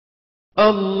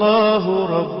الله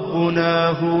ربنا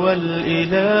هو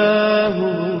الإله،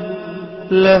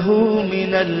 له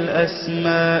من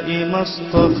الأسماء ما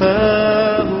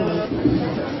اصطفاه.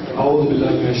 أعوذ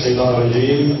بالله من الشيطان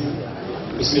الرجيم.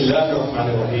 بسم الله الرحمن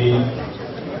الرحيم.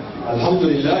 الحمد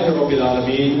لله رب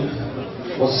العالمين،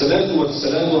 والصلاة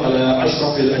والسلام على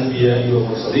أشرف الأنبياء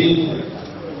والمرسلين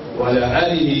وعلى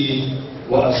آله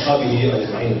وأصحابه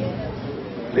أجمعين.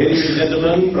 Ladies and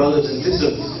gentlemen, brothers and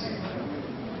sisters,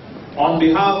 on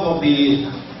behalf of the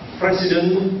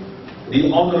President, the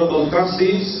Honorable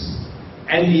Trustees,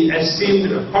 and the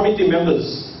esteemed committee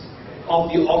members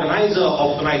of the organizer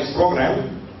of tonight's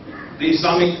program, the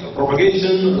Islamic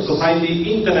Propagation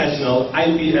Society International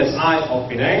IPSI of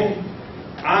Penang,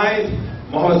 I,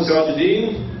 Muhammad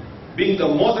Sirajuddin, being the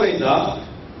moderator,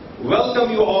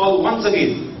 welcome you all once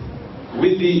again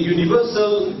with the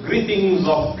universal greetings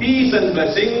of peace and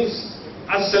blessings.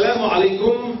 Assalamu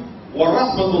alaikum wa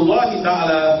rahmatullahi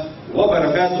ta'ala wa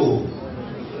barakatuh.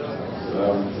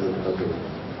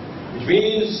 Which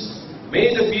means,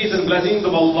 may the peace and blessings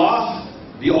of Allah,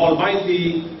 the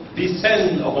Almighty,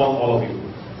 descend upon all of you.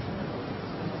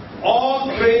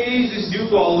 All praise is due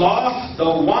to Allah, the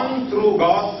one true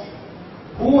God,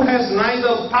 who has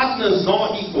neither partners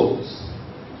nor equals,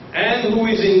 and who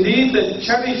is indeed the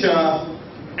cherisher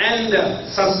and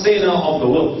sustainer of the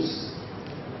worlds.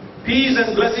 Peace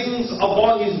and blessings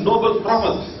upon his noble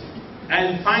prophet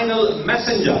and final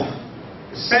messenger,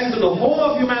 sent to the whole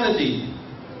of humanity,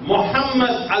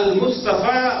 Muhammad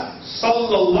al-Mustafa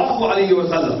sallallahu alayhi wa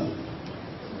sallam,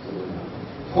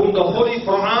 whom the Holy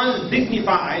Qur'an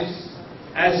dignifies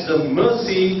as the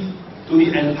mercy to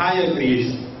the entire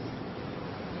creation.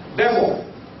 Therefore,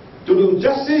 to do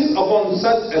justice upon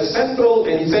such a central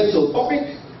and essential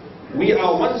topic, we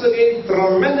are once again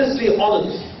tremendously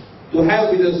honored to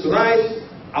have with us tonight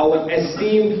our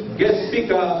esteemed guest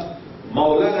speaker,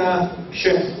 Maulana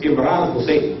Sheikh Imran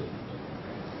Hosein.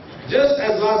 Just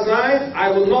as last night,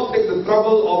 I will not take the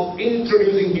trouble of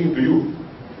introducing him to you,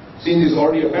 since he's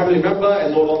already a family member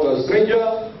and no longer a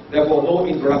stranger, therefore no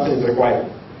introduction is required.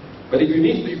 But if you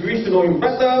wish to know him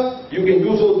better, you can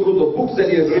do so through the books that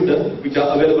he has written, which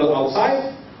are available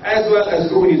outside, as well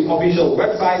as through his official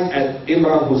website at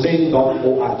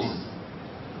imranhosein.org.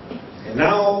 And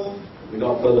now,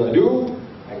 without further ado,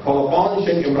 I call upon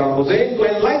Sheikh Imran Hosein to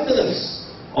enlighten us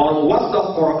on what the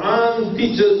Quran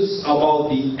teaches about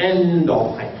the end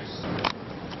of times.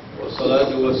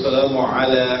 والصلاة والسلام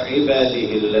على عباده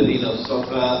الذين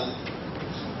اصطفى،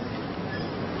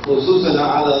 خصوصا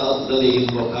على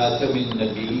أفضلهم وخاتم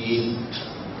النبيين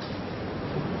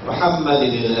محمد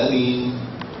الأمين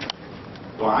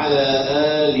وعلى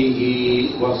آله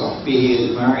وصحبه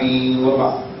أجمعين،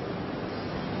 وبعد.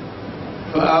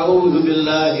 فأعوذ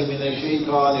بالله من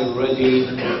الشيطان الرجيم.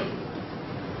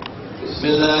 بسم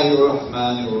الله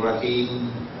الرحمن الرحيم.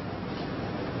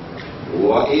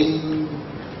 وإن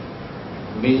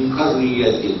من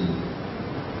قرية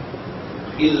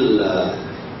إلا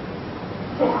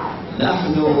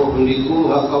نحن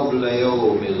مهلكوها قبل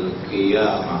يوم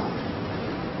القيامة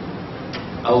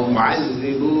أو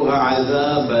معذبوها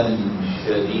عذابا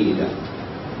شديدا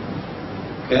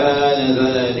كان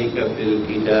ذلك في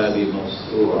الكتاب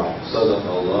مسطورا. صدق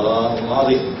الله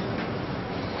العظيم.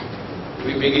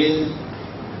 We begin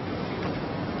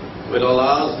with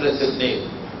Allah's blessed name.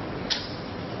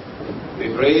 We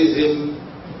praise Him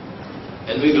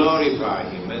and we glorify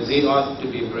Him as He ought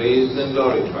to be praised and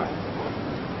glorified.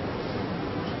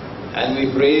 And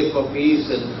we pray for peace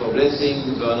and for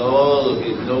blessings on all of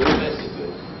His noble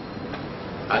messengers,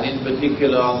 and in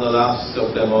particular on the last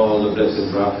of them all, the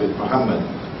blessed Prophet Muhammad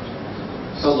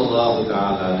sallallahu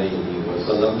ta'ala alayhi wa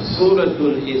sallam.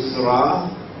 Suratul Isra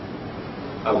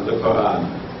of the Quran,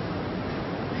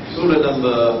 Surah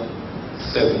number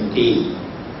 17.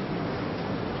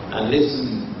 And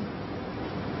listen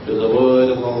to the word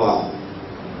of Allah.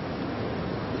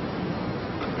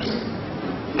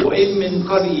 وَإِن مِّن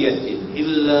قَرْيَةٍ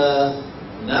إِلَّا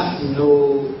نَحْنُ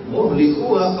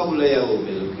مُهْلِكُوهَا قَبْلَ يَوْمِ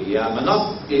الْقِيَامَةِ.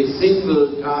 Not a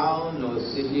single town or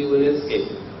city will escape.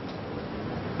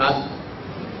 None.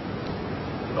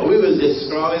 We will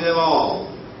destroy them all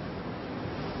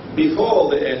before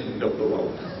the end of the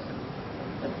world.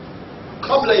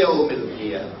 قَبْلَ يَوْمِ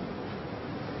الْقِيَامَةِ.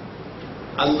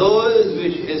 And those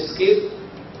which escape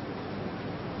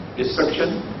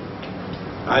destruction,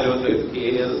 I don't know if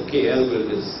KL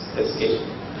will escape.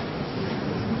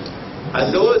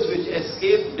 And those which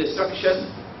escape destruction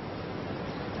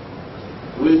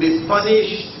will be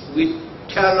punished with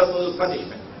terrible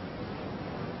punishment.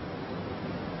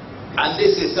 And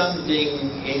this is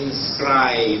something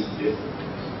inscribed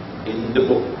in the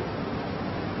book.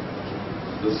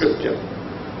 the scripture,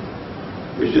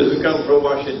 which doesn't come from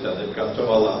Washington, it comes from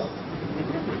Allah.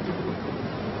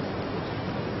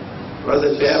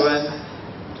 Brother Chairman,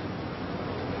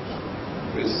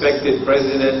 respected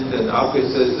President and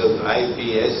officers of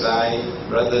IPSI,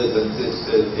 brothers and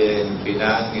sisters here in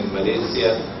Penang, in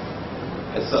Malaysia,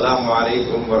 Assalamu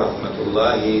alaikum wa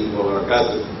rahmatullahi wa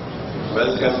barakatuh.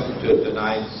 Welcome to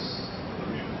tonight's,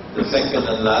 the second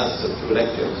and last of two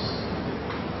lectures.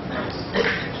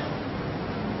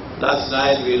 Last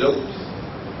night we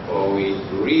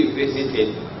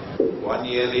revisited 1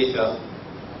 year later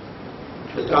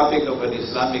the topic of an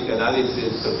Islamic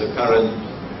analysis of the current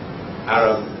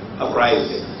Arab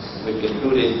uprisings, which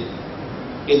included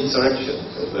insurrections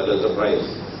as well as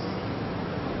uprisings.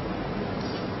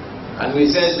 And we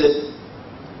said that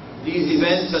these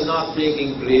events are not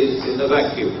taking place in a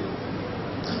vacuum.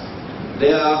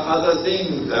 There are other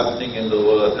things happening in the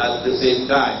world at the same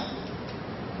time.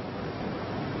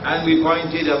 And we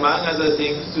pointed, among other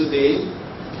things, to the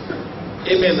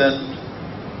imminent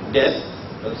death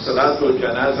of Salatul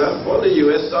Janaza for the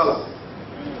US dollar,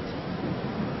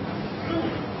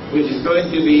 which is going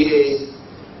to be a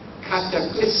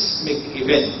cataclysmic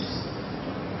event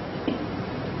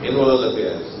in world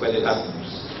affairs when it happens.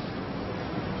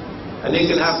 And it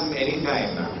can happen any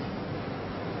time now.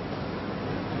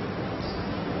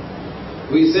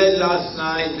 We said last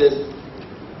night that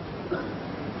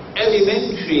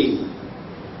elementary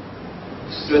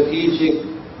strategic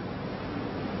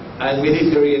and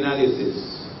military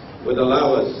analysis would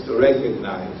allow us to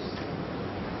recognize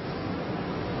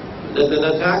that an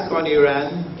attack on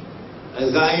Iran,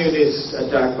 a Zionist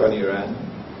attack on Iran,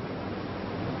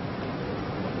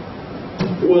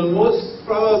 will most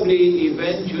probably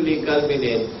eventually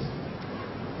culminate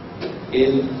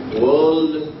in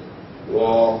world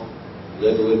war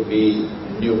that would be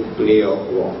nuclear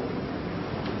war.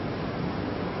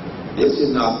 This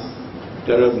is not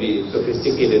terribly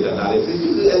sophisticated analysis,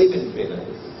 this is elementary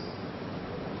analysis.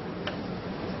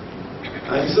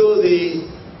 And so the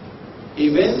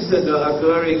events that are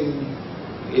occurring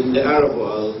in the Arab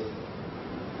world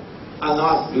are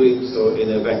not doing so in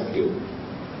a vacuum.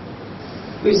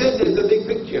 We said there's a big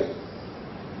picture.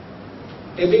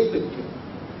 A big picture.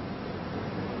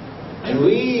 And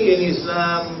we in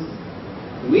Islam,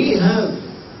 we have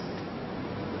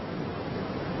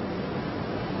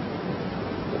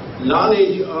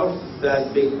knowledge of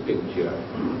that big picture,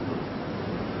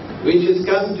 which has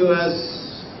come to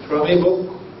us from a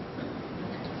book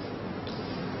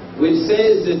which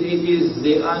says that it is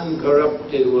the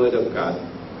uncorrupted word of God,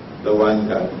 the one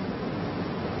God.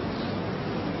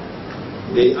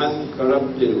 The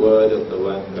uncorrupted word of the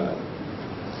one God,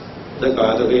 the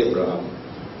God of Abraham,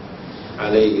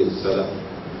 alayhi salam.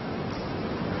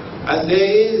 And there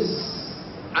is,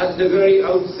 at the very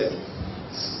outset,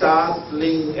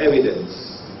 startling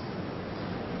evidence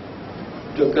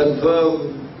to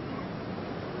confirm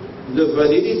the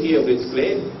validity of its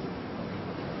claim.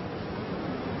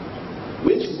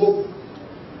 Which book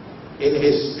in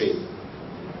history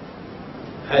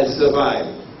has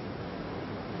survived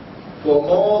for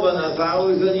more than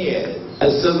 1,000 years,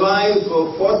 has survived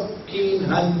for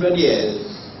 1,400 years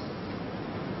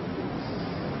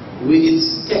with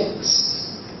its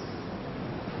text,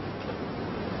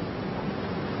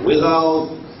 without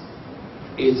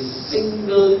a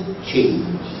single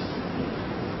change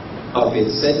of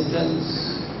its sentence,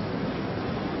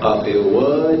 of a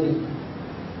word,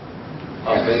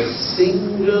 of a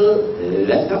single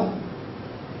letter,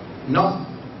 not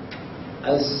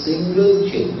a single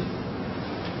change.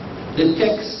 The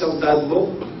text of that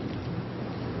book,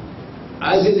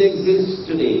 as it exists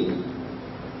today,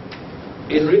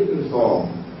 in written form,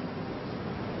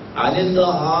 and in the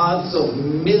hearts of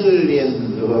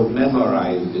millions who have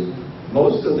memorized it,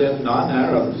 most of them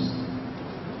non-Arabs,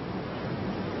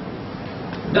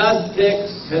 that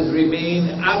text has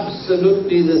remained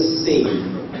absolutely the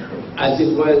same as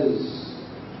it was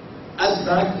at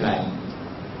that time.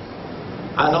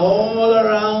 And all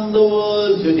around the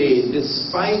world today,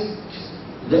 despite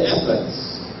the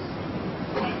efforts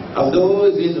of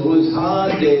those in whose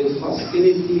heart there is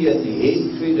hostility and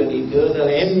hatred and eternal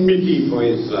enmity for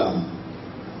Islam,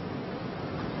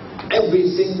 every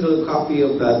single copy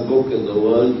of that book in the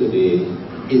world today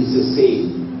is the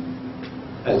same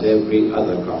as every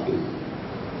other copy.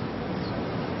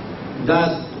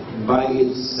 That by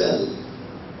itself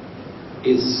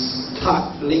is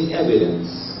startling evidence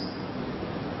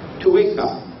to wake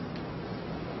up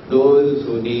those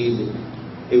who need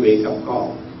a wake-up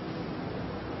call.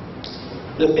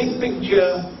 The big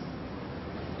picture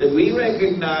that we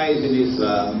recognize in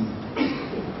Islam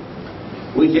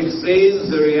which explains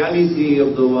the reality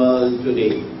of the world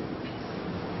today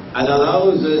and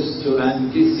allows us to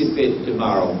anticipate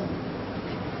tomorrow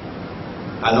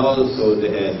and also the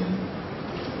end,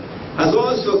 has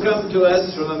also come to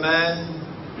us from a man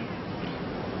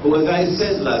who, as I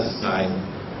said last night,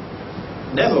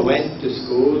 never went to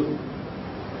school,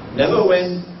 never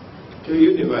went to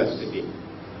university.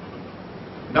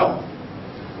 No.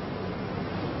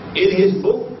 In his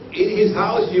book, in his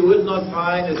house, you would not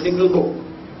find a single book,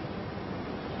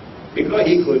 because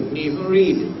he couldn't even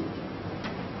read.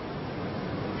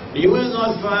 You will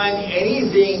not find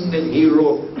anything that he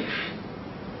wrote,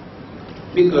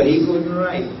 because he couldn't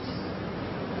write.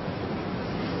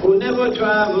 Who never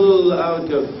traveled out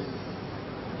of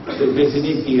the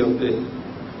vicinity of the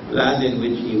land in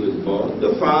which he was born.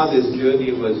 The farthest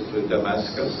journey was to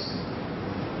Damascus.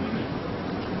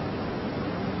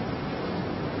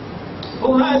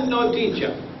 Who had no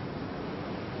teacher.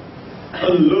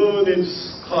 A learned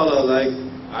scholar like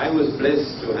I was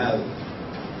blessed to have.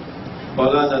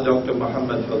 Maulana Dr.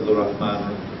 Muhammad Fadlur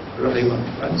Rahman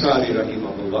Ansari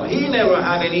Rahimahullah. He never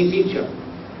had any teacher.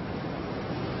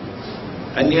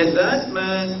 And yet that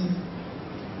man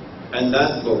and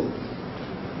that book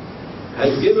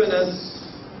has given us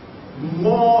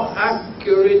more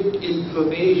accurate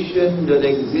information than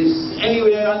exists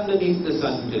anywhere underneath the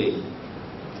sun today,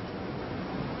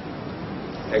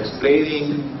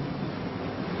 explaining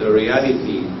the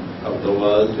reality of the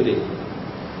world today,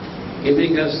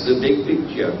 giving us the big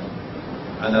picture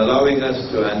and allowing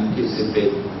us to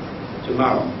anticipate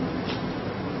tomorrow.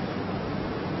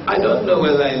 I don't know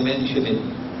whether I mentioned it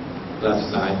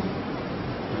last night.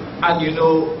 And you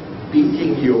know,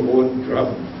 beating your own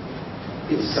drum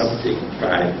is something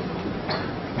bad.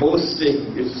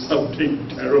 Boasting is something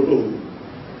terrible.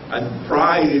 And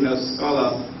pride in a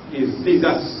scholar is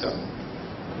disaster,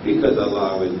 because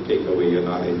Allah will take away your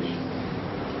knowledge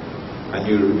and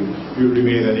you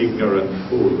remain an ignorant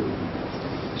fool.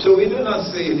 So we do not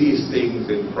say these things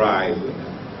in pride,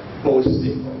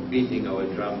 boasting or beating our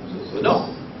drums or so.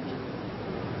 No.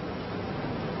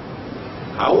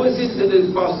 How is it that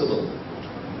it's possible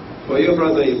for your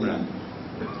brother Imran,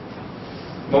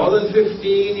 more than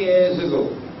 15 years ago,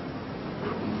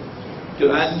 to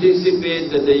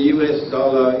anticipate that the US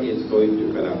dollar is going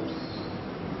to collapse?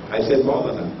 I said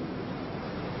more than that.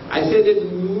 I said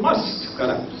it must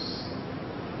collapse.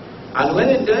 And when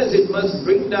it does, it must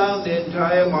bring down the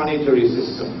entire monetary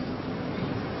system.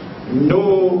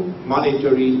 No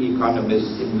monetary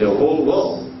economist in the whole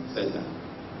world said that.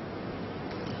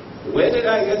 Where did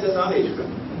I get the knowledge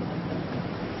from?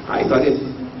 I got it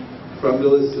from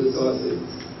those two sources,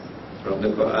 from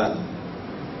the Qur'an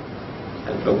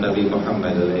and from Nabi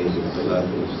Muhammad alayhi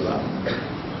salatu wasalam.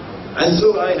 And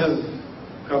so I have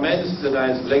commenced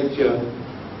tonight's lecture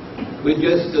with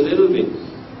just a little bit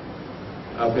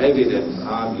of evidence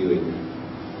arguing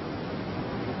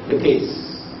the case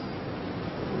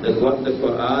that what the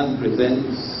Qur'an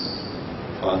presents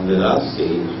on the last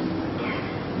stage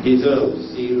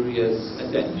deserves serious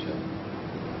attention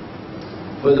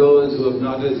for those who have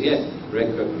not as yet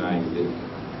recognized it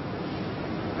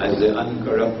as the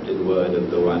uncorrupted word of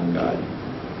the one God,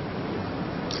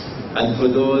 and for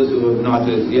those who have not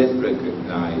as yet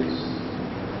recognized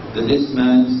that this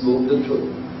man spoke the truth.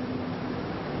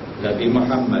 Nabi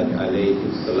Muhammad alayhi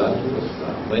salatu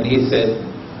wasalam, when he said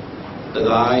that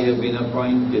I have been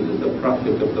appointed as the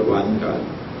prophet of the one God,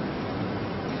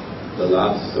 the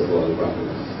last of all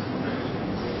prophets.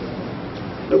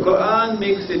 The Qur'an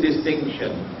makes a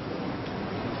distinction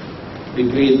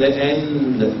between the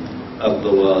end of the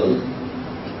world,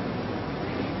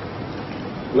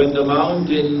 when the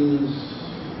mountains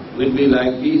will be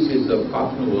like pieces of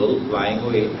cotton wool flying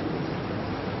away,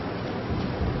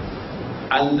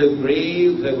 and the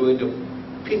graves are going to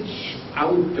pitch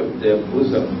out of their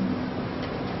bosom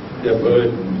their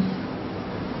burdens.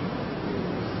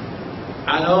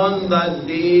 And on that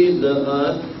day the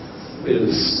earth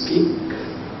will speak.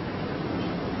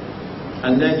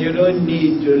 And then you don't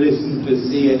need to listen to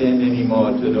CNN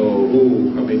anymore to know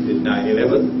who committed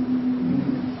 9/11.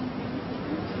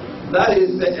 That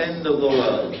is the end of the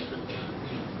world.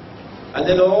 And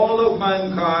then all of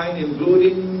mankind,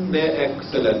 including their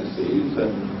excellencies,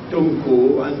 and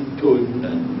Tunku and Tun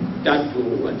and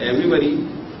Tatu and everybody,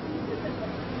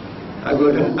 are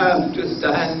going to have to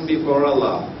stand before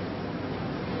Allah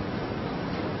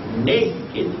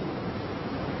naked,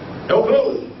 no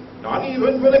clothes, not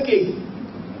even for the king.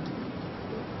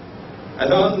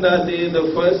 And on that day,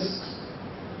 the first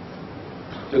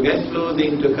to get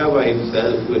clothing to cover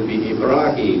himself would be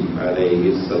Ibrahim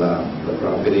alayhi salam, the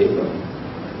Prophet Abraham.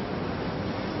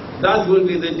 That will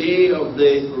be the day of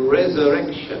the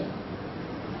resurrection.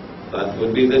 That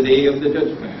will be the day of the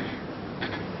judgment.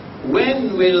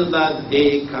 When will that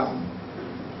day come?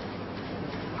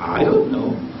 I don't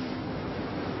know.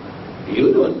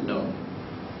 You don't know.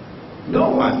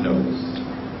 No one knows.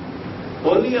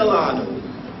 Only Allah knows.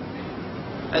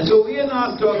 And so we are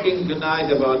not talking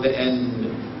tonight about the end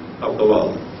of the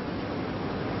world.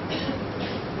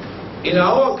 In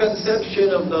our conception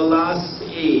of the last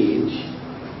age,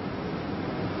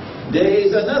 there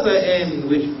is another end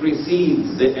which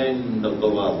precedes the end of the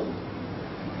world.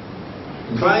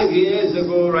 5 years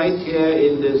ago, right here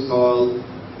in this hall,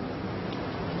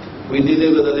 we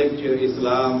delivered the lecture,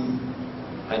 Islam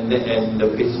and the End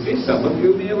of History. Some of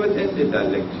you may have attended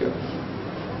that lecture.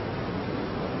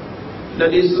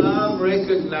 That Islam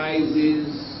recognizes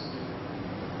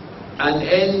an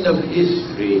end of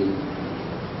history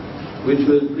which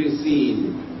will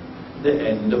precede the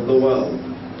end of the world.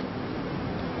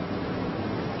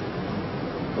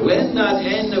 When that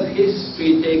end of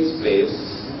history takes place,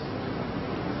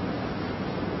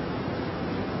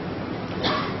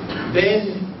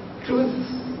 then truth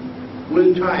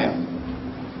will triumph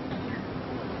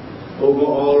over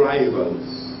all rivals.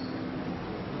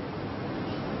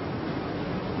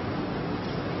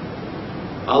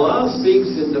 Allah speaks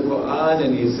in the Qur'an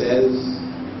and He says,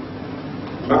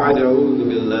 بعد أعوذ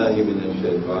بالله من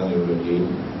الشيطان الرجيم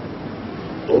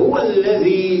هو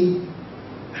الذي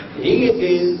He it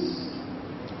is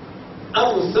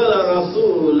أرسل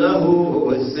رسوله who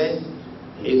has sent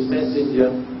His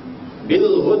messenger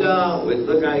بالهدى with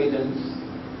the guidance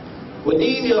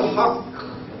ودين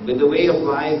الحق with the way of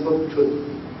life of truth.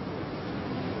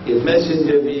 His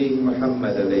messenger being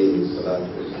Muhammad alayhi salatu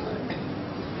wasalam.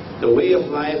 The way of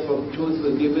life of truth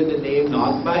was given a name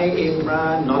not by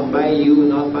Imran, not by you,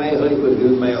 not by her, it was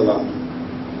given by Allah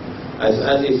as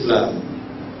Al-Islam.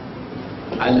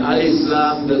 And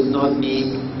Al-Islam does not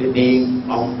mean the name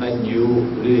of a new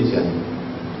religion.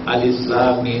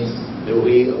 Al-Islam means the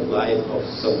way of life of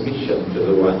submission to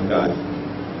the one God.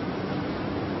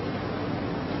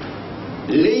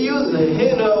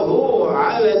 لِيُظْهِرَهُ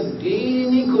عَلَى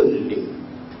الدِّينِ كُلِّهِ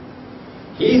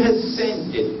He has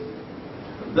sent it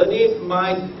that it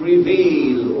might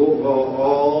prevail over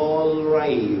all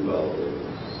rivals.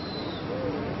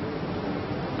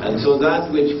 And so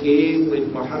that which came with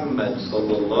Muhammad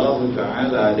sallallahu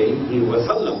ta'ala alayhi wa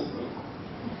sallam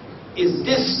is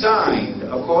destined,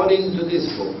 according to this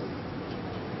book,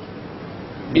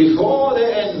 before the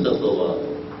end of the world,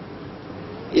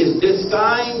 is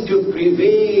destined to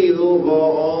prevail over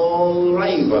all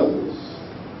rivals.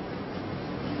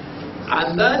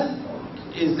 And that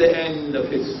is the end of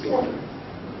history.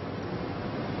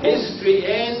 History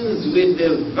ends with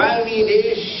the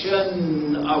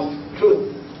validation of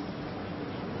truth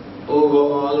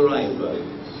over all rivals,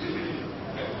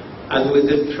 and with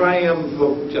the triumph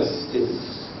of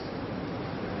justice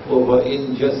over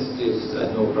injustice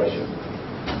and oppression.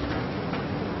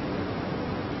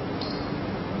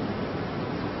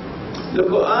 The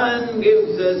Qur'an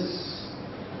gives us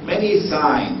many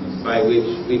signs by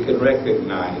which we can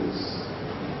recognize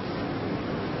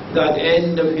that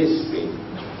end of history,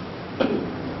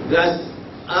 that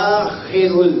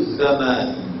Akhirul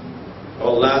Zaman,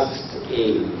 or last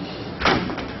age.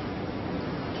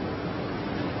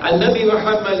 And Nabi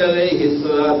Muhammad alayhi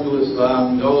salatu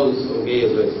wasalam also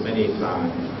gave us many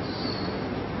signs.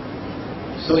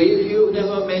 So if you've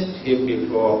never met him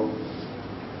before,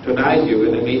 tonight you're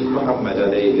going to meet Muhammad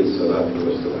alayhi salatu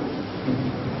wasalam.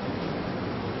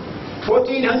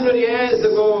 1400 years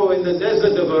ago in the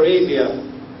desert of Arabia,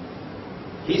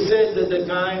 he said that the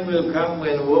time will come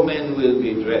when women will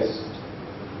be dressed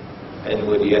and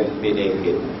would yet be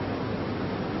naked.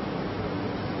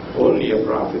 Only a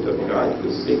prophet of God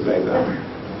could speak like that.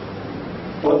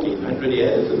 1400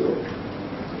 years ago.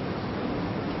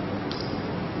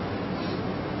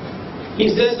 He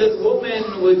said that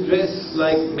women would dress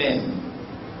like men.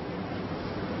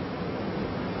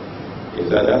 Is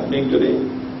that happening today?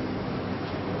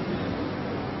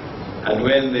 And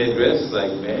when they dress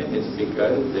like men, it's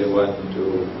because they want to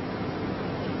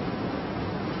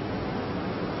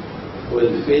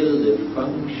fulfill the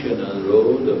functional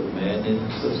role of men in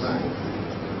society.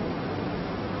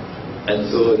 And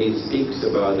so he speaks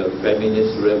about a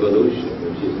feminist revolution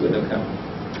which is going to come.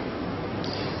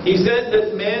 He said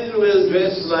that men will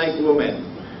dress like women.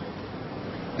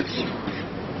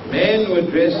 Men will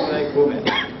dress like women.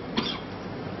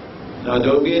 Now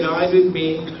don't be annoyed with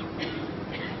me.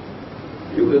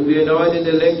 You will be annoyed in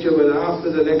the lecture, but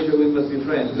after the lecture we must be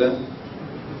friends. Huh?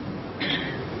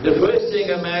 The first thing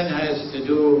a man has to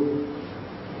do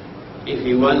if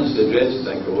he wants to dress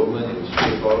like a woman, he'll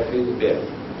strip off his beard.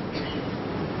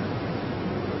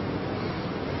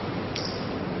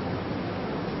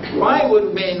 Why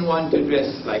would men want to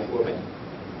dress like women?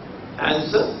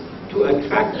 Answer: to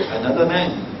attract another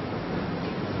man.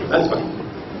 That's why.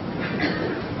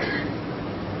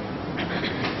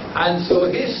 And so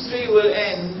history will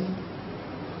end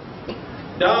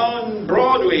down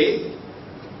Broadway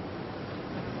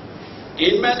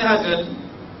in Manhattan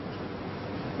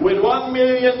with 1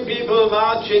 million people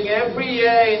marching every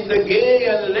year in the Gay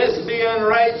and Lesbian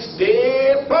Rights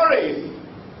Day parade.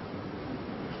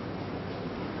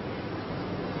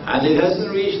 And it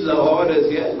hasn't reached Lahore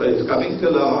as yet, but it's coming to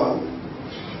Lahore.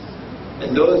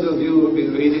 And those of you who've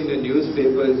been reading the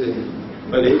newspapers in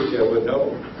Malaysia would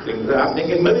know things are happening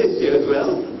in Malaysia as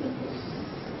well.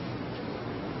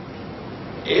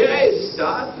 Here is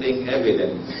startling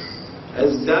evidence,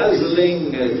 as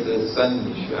dazzling as the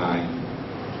sunshine,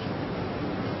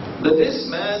 that this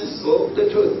man spoke the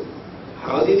truth.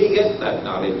 How did he get that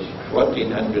knowledge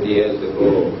 1400 years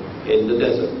ago in the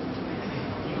desert?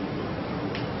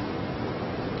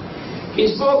 He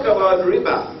spoke about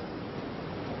riba.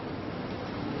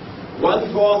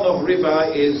 One form of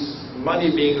riba is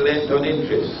money being lent on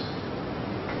interest.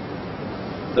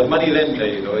 The money lender,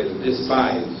 is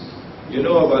despised. You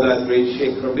know about that great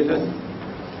sheikh from Britain?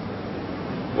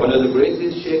 One of the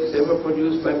greatest sheikhs ever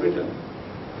produced by Britain.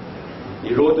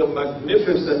 He wrote a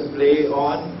magnificent play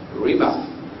on riba.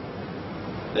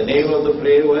 The name of the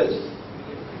play was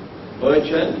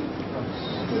Merchant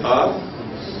of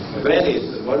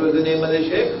Venice. And what was the name of the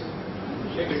sheikh?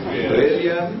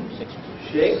 William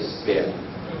Shakespeare.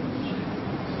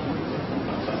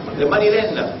 The money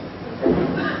lender.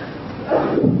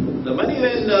 The money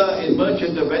lender in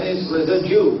Merchant of Venice was a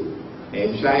Jew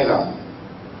named Shaira.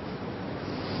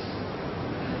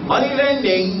 Money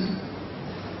lending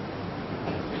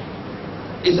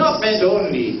is not meant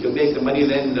only to make the money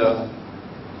lender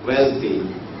wealthy.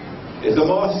 It's a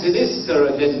more sinister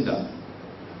agenda.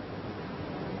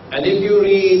 And if you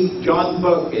read John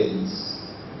Perkins,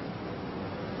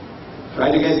 try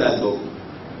to get that book,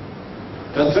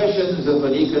 Confessions of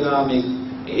an Economic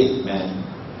Hitman.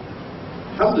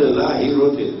 Alhamdulillah, he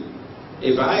wrote it.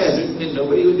 If I had written it,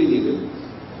 nobody would believe it.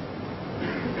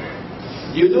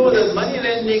 You know that money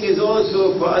lending is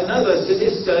also for another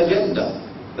sinister agenda.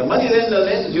 The money lender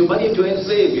lends you money to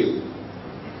enslave you.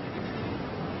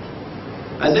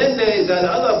 And then there is that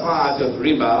other part of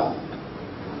riba,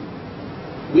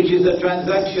 which is a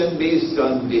transaction based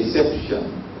on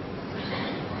deception,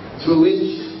 through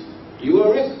which you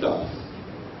are ripped off.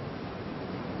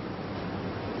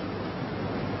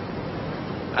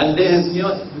 And there has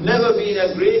never been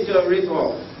a greater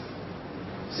rip-off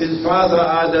since Father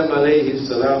Adam alayhi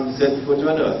salam set foot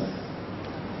on earth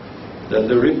than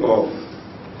the rip-off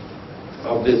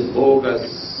of this bogus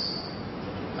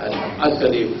and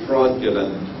utterly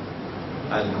fraudulent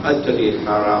and utterly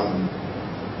haram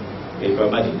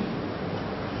paper money.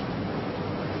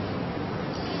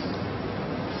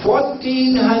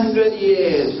 1400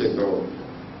 years ago,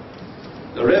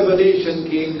 the revelation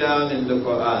came down in the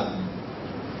Qur'an,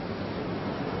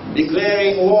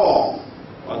 declaring war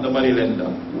on the moneylender.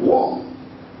 War.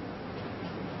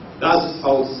 That's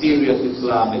how serious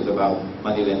Islam is about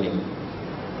money lending.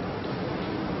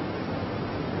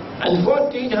 And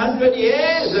 1400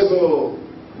 years ago,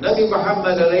 Nabi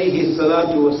Muhammad alayhi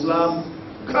salatu wasalam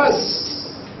cursed.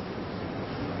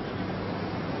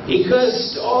 He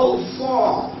cursed all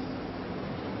four.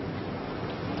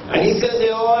 And he said they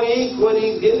are all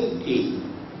equally guilty.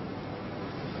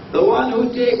 The one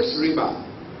who takes riba,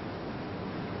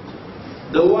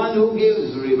 the one who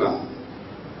gives riba,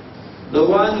 the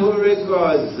one who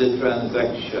records the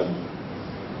transaction,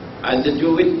 and the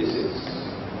two witnesses.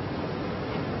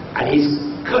 And he's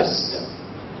cursed them.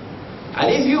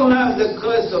 And if you have the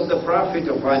curse of the Prophet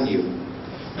upon you,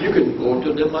 you can go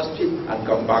to the masjid and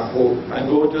come back home, and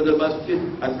go to the masjid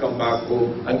and come back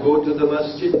home, and go to the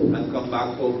masjid and come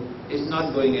back home. It's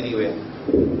not going anywhere.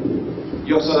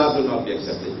 Your salat will not be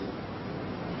accepted.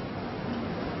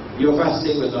 Your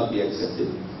fasting will not be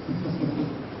accepted.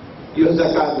 Your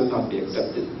zakat will not be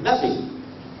accepted. Nothing.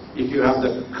 If you have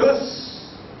the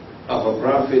curse of a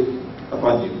prophet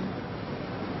upon you.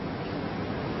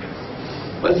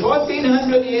 But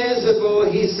 1400 years ago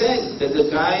he said that the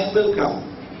time will come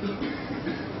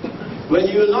when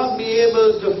you will not be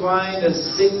able to find a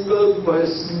single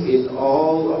person in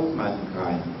all of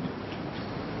mankind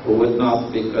who would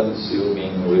not be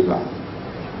consuming riba.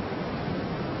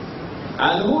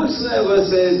 And whosoever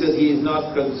says that he is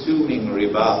not consuming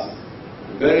riba,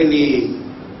 verily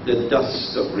the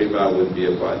dust of riba would be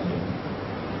upon him.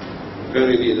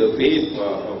 verily the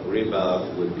vapor of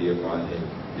riba would be upon him.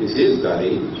 This is that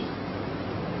age.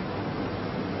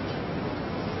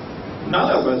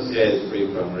 None of us here is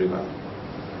free from riba.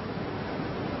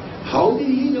 How did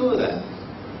he know that?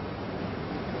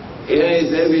 Here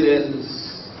is evidence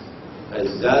as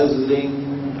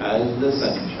dazzling as the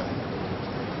sunshine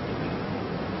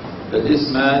that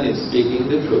this man is speaking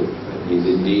the truth, and he is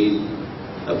indeed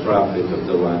a prophet of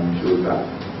the one true God.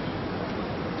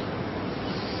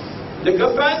 The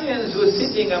companions were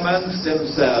sitting amongst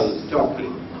themselves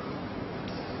talking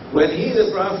when he,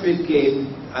 the prophet,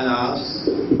 came and asked,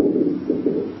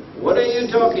 "What are you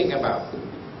talking about?"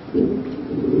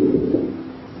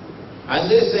 And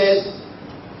they said,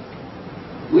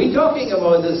 "We're talking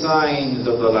about the signs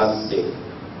of the last day."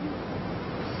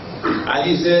 And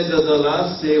he said that the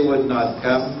last day would not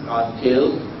come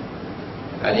until,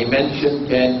 and he mentioned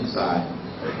 10 signs.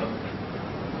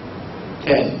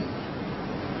 10.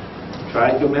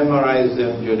 Try to memorize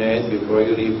them, Junaid, before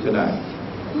you leave tonight.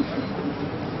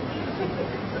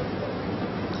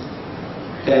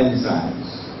 10 signs.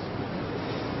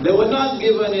 They were not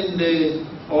given in the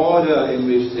order in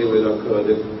which they will occur,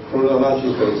 the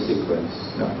chronological sequence.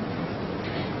 No.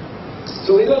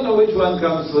 So we don't know which one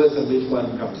comes first and which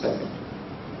one comes second.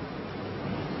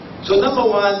 So number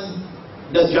one,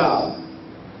 Dajjal,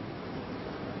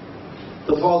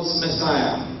 the false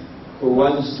Messiah, who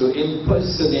wants to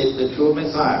impersonate the true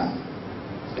Messiah.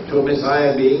 The true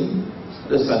Messiah being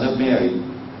the Son of Mary.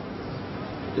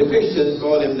 The Christians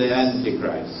call him the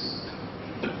Antichrist.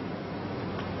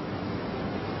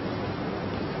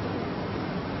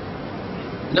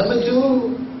 Number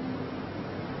two,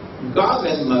 Gog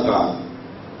and Magog,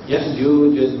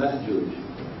 Ya'juj and Ma'juj.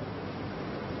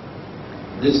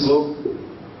 This book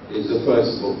is the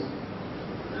first book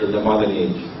in the modern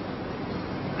age.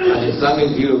 An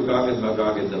Islamic view of Gog and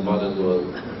Magog in the modern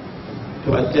world, to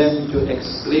attempt to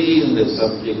explain the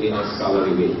subject in a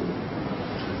scholarly way.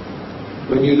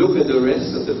 When you look at the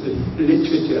rest of the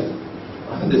literature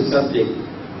on the subject,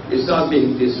 it's not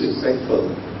being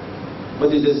disrespectful, but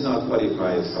it does not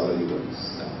qualify as scholarly works.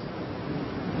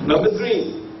 Number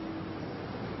three,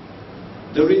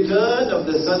 the return of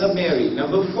the Son of Mary.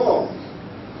 Number four,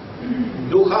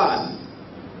 Dukhan,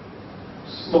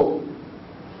 smoke.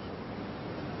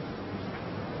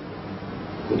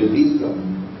 Could it be from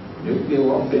nuclear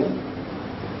warfare?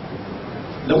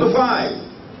 Number five,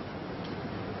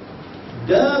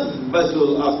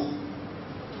 Dabbatul Ard,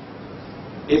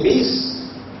 a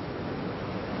beast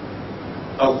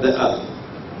of the earth.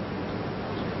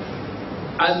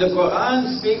 And the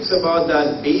Qur'an speaks about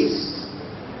that beast,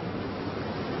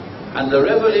 and the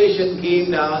revelation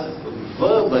came down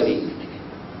verbally.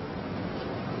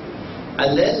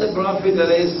 And then the Prophet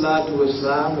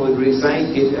ﷺ would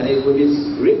recite it, and it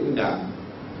is written down.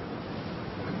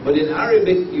 But in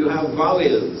Arabic you have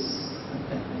vowels.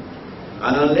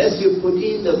 And unless you put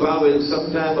in the vowels,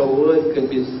 sometimes a word can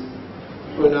be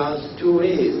pronounced two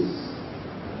ways.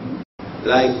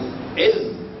 Like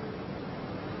ilm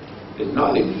is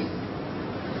knowledge,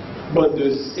 but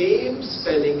the same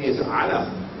spelling is alam,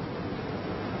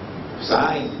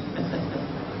 sign.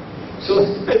 So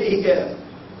here,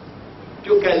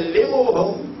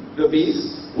 tukallimuhum, the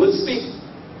beast will speak,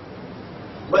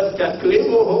 but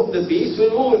taklimuhum, the beast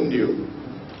will wound you.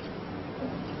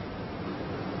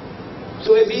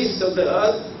 So a beast of the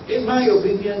earth, in my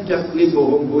opinion,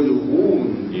 taklimuhum will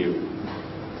wound you.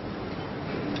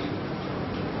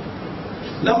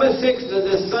 Number six, that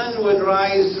the sun would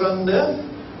rise from the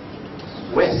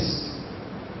west.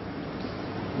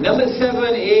 Number 7,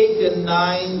 8, and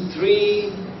 9, 3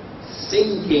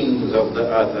 sinkings of the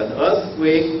earth. An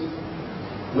earthquake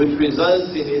which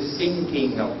results in a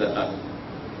sinking of the earth.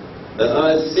 The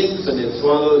earth sinks and it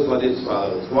swallows what it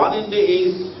swallows. One in the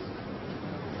east,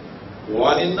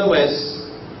 one in the west,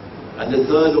 and the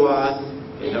third one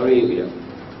in Arabia.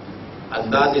 And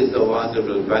that is the one that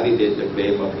will validate the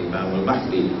claim of Imam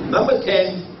al-Mahdi. Number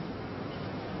 10,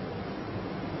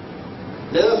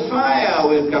 the fire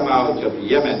will come out of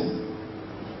Yemen.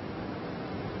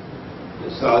 The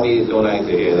Saudis don't like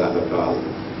to hear that at all.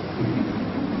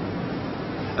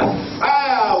 A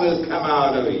fire will come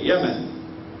out of Yemen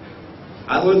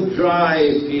and will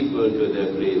drive people to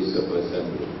their place of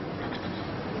assembly.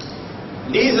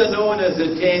 These are known as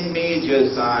the 10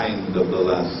 major signs of the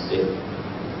last day.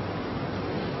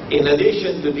 In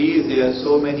addition to these, there are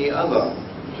so many other,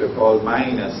 which are called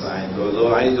minor signs,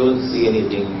 although I don't see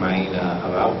anything minor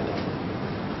about them.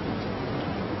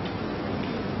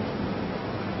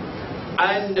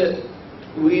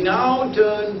 And we now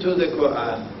turn to the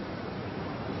Qur'an.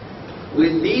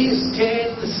 with these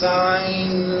 10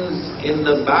 signs in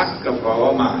the back of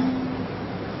our mind,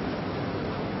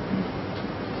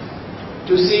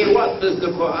 to see what does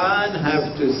the Qur'an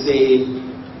have to say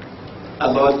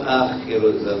about Akhir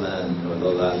Zaman, or the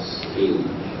last age.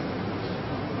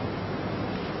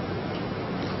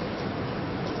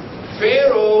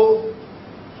 Pharaoh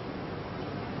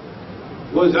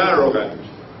was arrogant.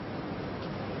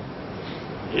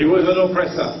 He was an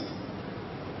oppressor.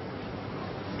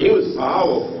 He was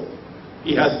powerful.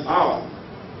 He had power.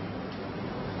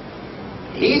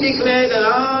 He declared that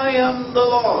I am the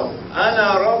Lord.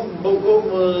 Ana Rabbukum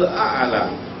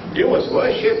al-A'la. You must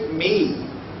worship me.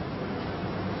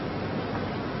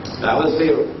 That was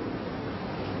Pharaoh.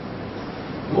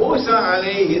 Musa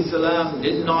alayhi salam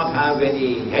did not have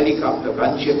any helicopter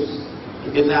gunships.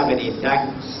 He didn't have any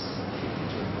tanks.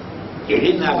 He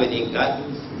didn't have any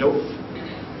guns. No.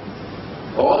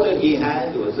 All that he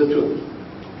had was the truth.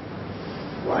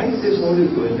 Why is this always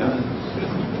going down?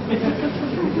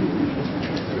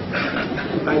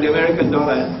 Like the American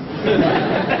dollar.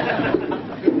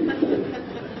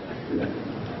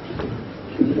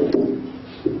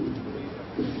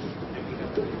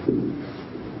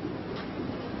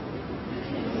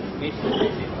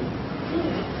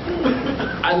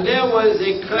 And there was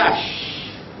a clash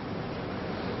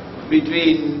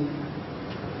between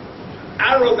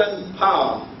arrogant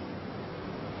power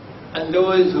and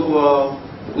those who are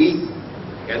weak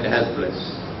and helpless,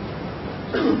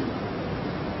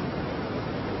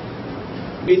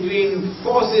 between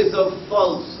forces of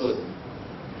falsehood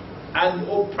and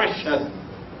oppression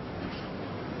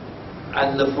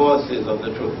and the forces of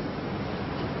the truth.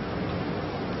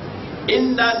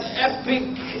 In that epic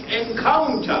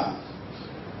encounter,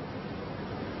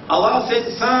 Allah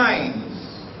sent signs.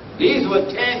 These were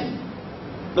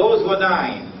 10, those were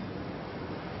 9.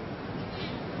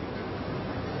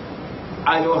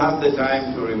 I don't have the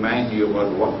time to remind you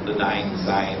about what the 9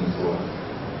 signs were.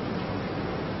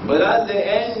 But at the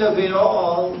end of it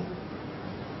all,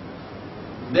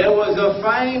 there was a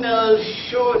final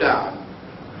showdown.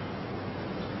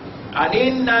 And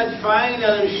in that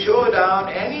final showdown,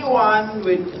 anyone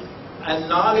with a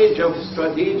knowledge of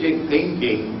strategic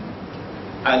thinking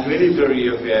and military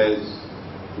affairs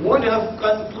would have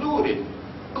concluded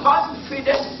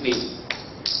confidently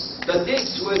that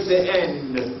this was the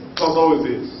end for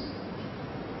Moses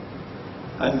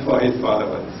and for his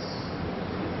followers.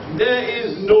 There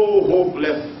is no hope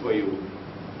left for you.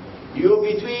 You're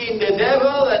between the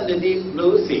devil and the deep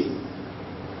blue sea.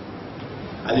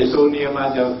 And it's only a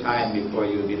matter of time before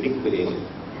you'll be liquidated.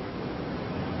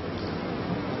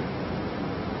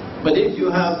 But if you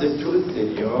have the truth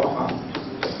in your heart,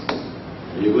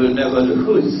 you will never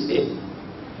lose it.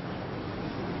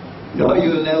 No,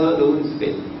 you'll never lose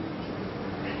it.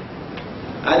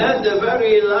 And at the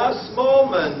very last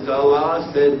moment,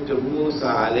 Allah said to Musa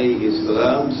alayhi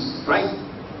salam, strike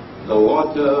the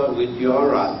water with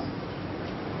your rod.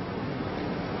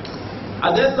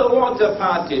 And then the water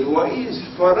parted.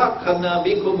 وَإِذْ فَرَقْنَا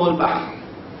بِكُمُ الْبَحْرَ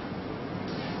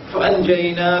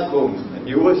فَأَنْجَيْنَاكُمْ. And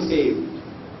you were saved.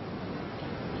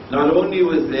 Not only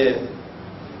was there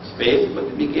space, but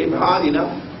it became hard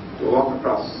enough to walk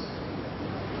across.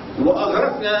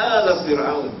 وَأَغْرَقْنَا آلَ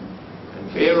فِرْعَوْنَ.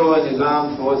 And Pharaoh and his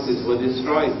armed forces were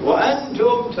destroyed.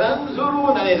 وَأَنْتُمْ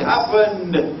تَنْظُرُونَ. And it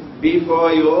happened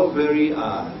before your very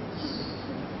eyes.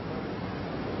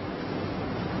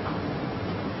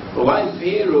 But while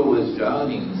Pharaoh was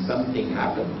drowning, something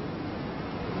happened.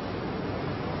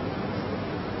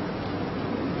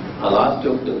 Allah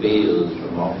took the veils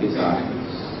from off his eyes,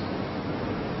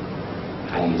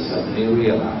 and he suddenly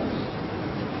realized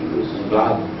he was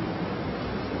God.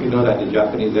 You know that the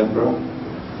Japanese emperor,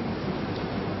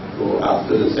 who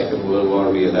after the Second World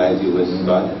War realized he wasn't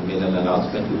God and made an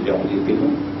announcement to the Japanese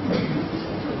people?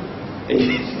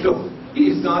 He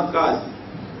is not God.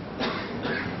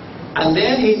 And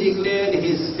then he declared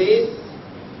his faith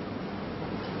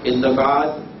in the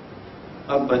God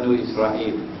of Banu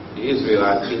Israel, the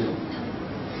Israelite people.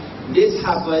 This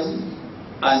happened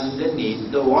underneath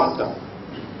the water.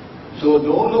 So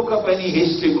don't look up any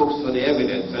history books for the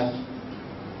evidence.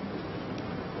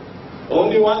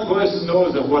 Only one person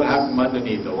knows of what happened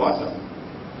underneath the water,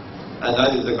 and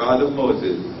that is the God of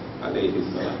Moses, alayhi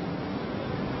salam.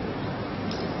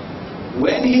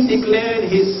 When he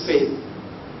declared his faith,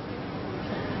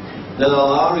 then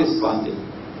Allah responded.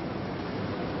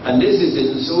 And this is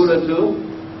in Surah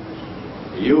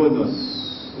 2,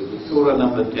 Yunus, which is Surah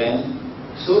number 10,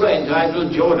 Surah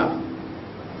entitled Jonah.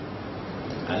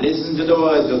 And listen to the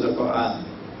words of the Qur'an.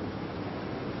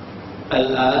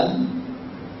 Al-an,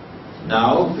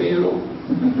 now Pharaoh,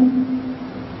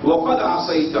 وَقَدْ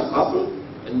عَصَيْتَ قَبْلُ,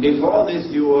 and before this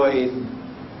you were in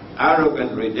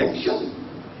arrogant rejection.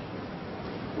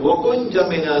 وَكُنْتَ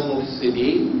مِنَ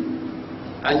الْمُفْسِدِينَ,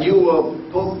 and you were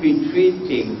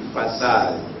perpetrating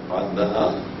fasad on the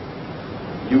earth.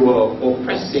 You were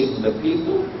oppressing the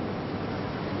people.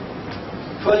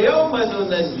 فَالْيَوْمَ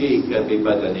نُنَجِّيكَ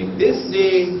بِبَدَنِكَ, this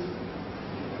day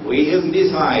we have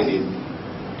decided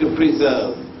to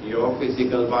preserve your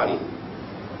physical body.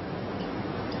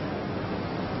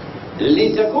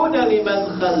 لِتَكُونَ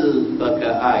لِمَنْ خَلْفَكَ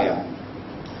آيَةً,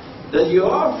 that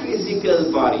your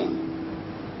physical body,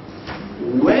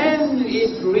 when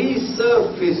it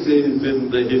resurfaces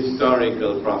in the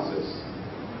historical process,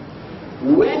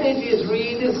 when it is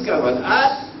rediscovered,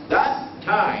 at that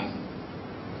time,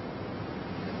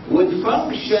 would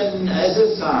function as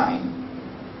a sign.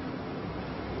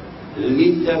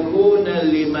 لِتَكُونَ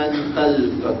لِمَنْ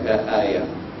خَلْفَكَ آيَةً,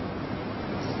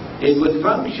 it would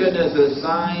function as a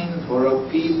sign for a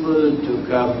people to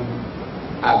come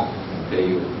after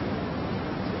you.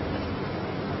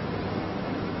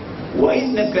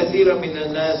 وَإِنَّ كَثِيرًا مِنَ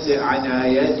النَّاسِ عَنْ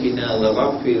آيَاتِنَا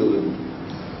لَغَافِلُونَ,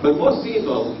 but most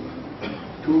people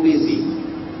too busy.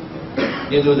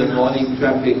 You know, the morning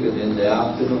traffic and then the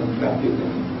afternoon traffic,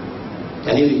 and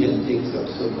television takes up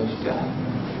so much time.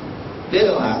 They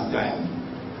don't have time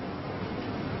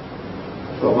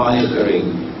for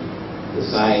monitoring the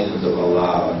signs of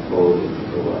Allah unfolding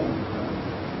in the world.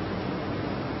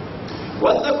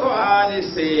 What the Qur'an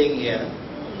is saying here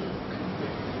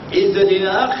is that in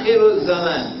Akhirul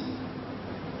Zaman,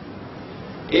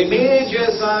 a major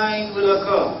sign will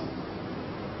occur,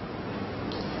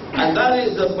 and that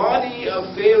is the body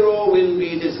of Pharaoh will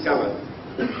be discovered.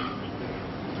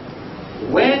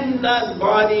 When that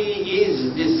body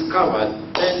is discovered,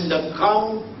 then the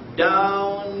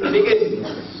countdown begins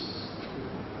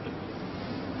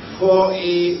for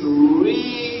a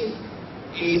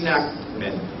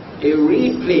reenactment, a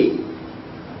replay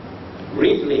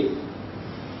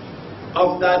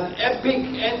of that epic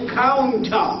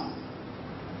encounter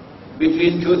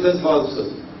between truth and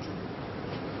falsehood,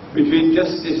 between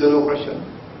justice and oppression,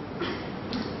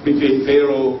 between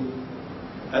Pharaoh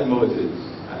and Moses.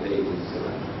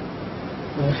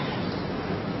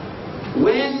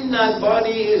 When that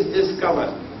body is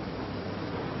discovered,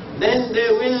 then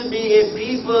there will be a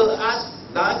people at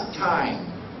that time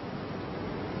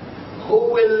who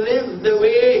will live the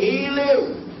way he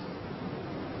lived,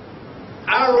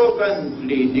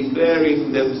 arrogantly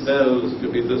declaring themselves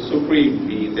to be the supreme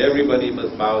being. Everybody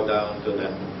must bow down to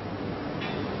them.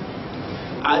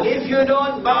 And if you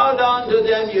don't bow down to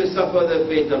them, you suffer the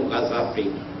fate of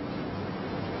Gaddafi.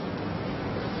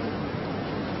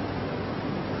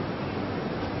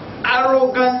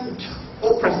 Arrogant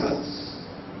oppressors,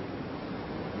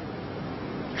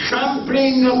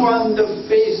 trampling upon the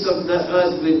face of the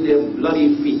earth with their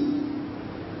bloody feet,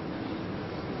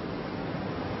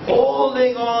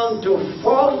 holding on to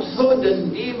falsehood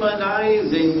and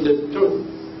demonizing the truth,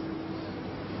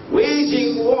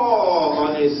 waging war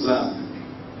on Islam.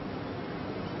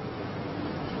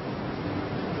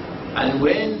 And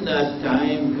when that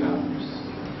time comes,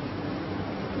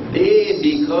 they,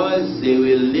 because they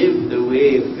will live the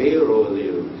way Pharaoh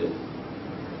lived,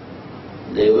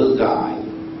 they will die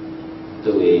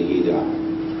the way he died.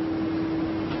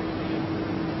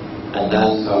 And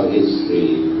that's how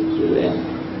history will end.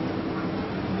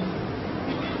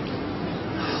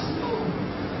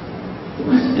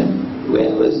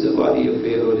 When was the body of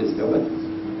Pharaoh discovered?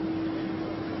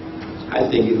 I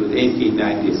think it was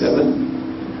 1897.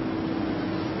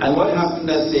 And what happened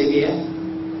that same year?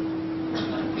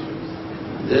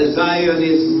 The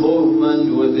Zionist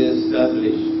movement was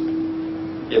established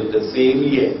in the same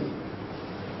year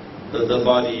that the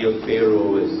body of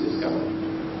Pharaoh was discovered.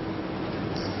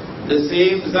 The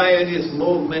same Zionist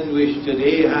movement which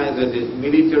today has as its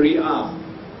military arm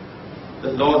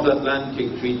the North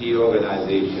Atlantic Treaty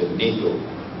Organization, NATO.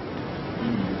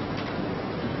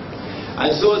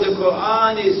 And so the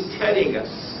Qur'an is telling us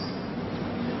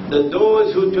that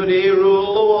those who today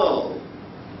rule the world,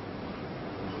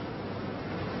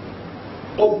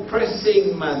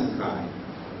 oppressing mankind,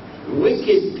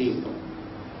 wicked people,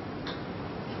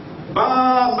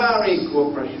 barbaric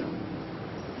oppression,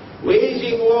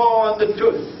 waging war on the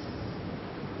truth,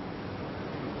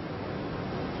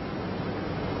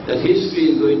 that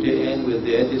history is going to end with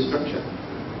their destruction.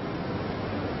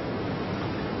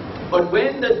 But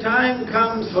when the time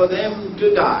comes for them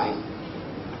to die,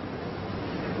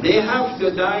 they have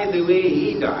to die the way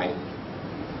he died,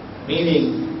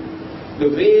 meaning the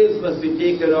veils must be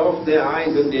taken off their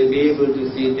eyes and they'll be able to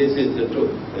see this is the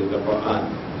truth, is the Qur'an.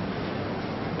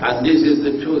 And this is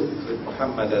the truth with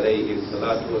Muhammad alayhi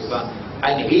salatu wasalam.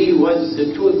 And he was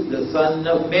the truth, the son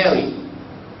of Mary.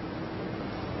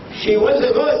 She was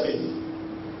a virgin.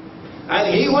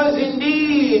 And he was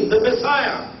indeed the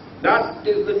Messiah. That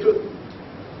is the truth.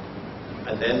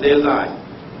 And then they lie,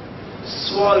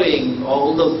 swallowing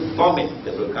all the vomit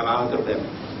that will come out of them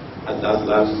at that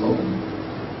last moment.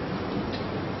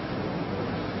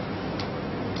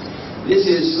 This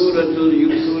is Surah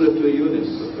Yunus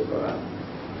of the Quran.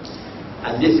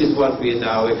 And this is what we are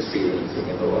now experiencing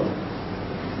in the world.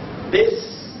 This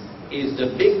is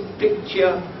the big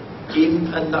picture in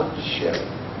a nutshell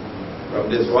from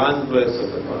this one verse of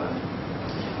the Quran.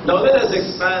 Now let us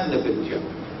expand the picture.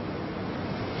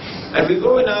 And we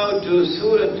go now to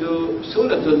Surah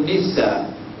Nisa.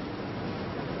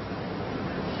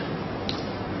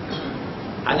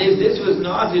 And if this was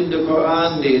not in the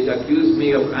Quran, they'd accuse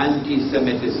me of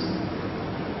anti-Semitism.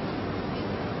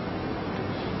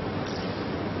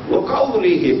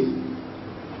 وَقَوْلِهِمْ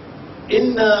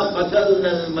إِنَّا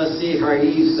قَتَلْنَا الْمَسِيحَ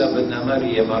عِيسَى بْنَ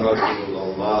مَرْيَمَ رَسُولَ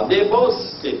اللَّهِ. They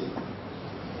boasted,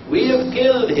 we have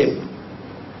killed him,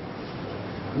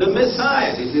 the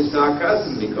Messiah. This is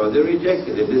sarcasm because they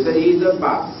rejected him. They said he's a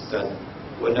bastard.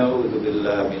 وَنَعُوذُ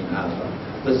بِاللَّهِ مِنْ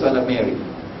هَذَا, the son of Mary.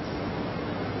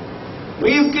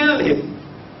 We've killed him,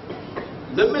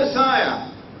 the Messiah,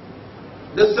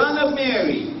 the son of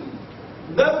Mary,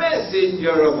 the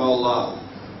messenger of Allah.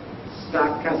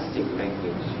 Sarcastic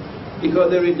language,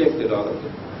 because they rejected all of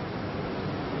it.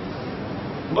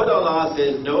 But Allah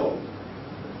says, no,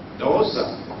 sir.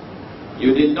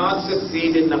 You did not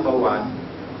succeed in number one.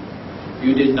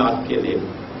 You did not kill him.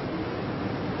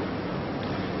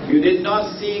 You did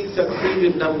not succeed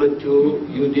in number two.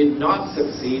 You did not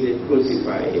succeed in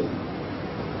crucifying him.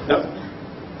 No.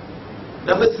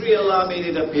 Number three, Allah made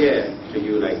it appear to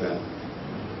you like that.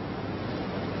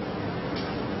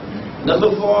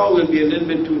 Number four will be a little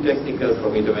bit too technical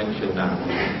for me to mention now.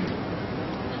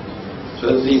 So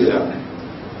let's leave it out.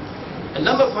 And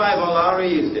number five, Allah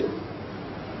raised it.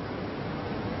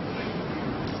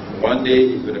 One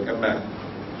day he's going to come back.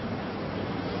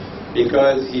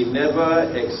 Because he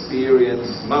never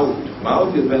experienced maut.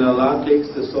 Maut is when Allah takes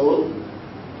the soul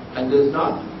and does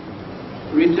not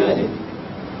return it.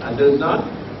 And does not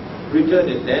return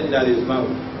it. Then that is maut.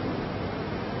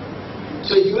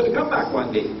 So he's going to come back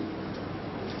one day.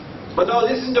 But now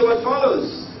listen to what follows.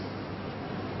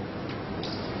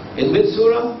 In which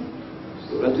surah?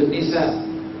 Surah An-Nisa.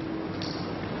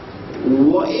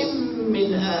 وَإِن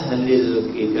مِّنْ أَهْلِ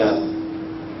الْكِتَابِ.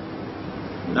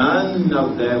 None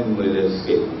of them will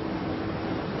escape.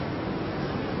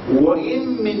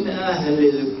 وَإِن مِّنْ أَهْلِ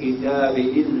الْكِتَابِ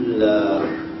إِلَّا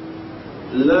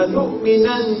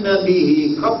لَنُؤْمِنَنَّ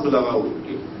بِهِ قَبْلَ مَوْتِهِ.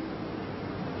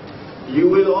 They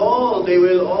will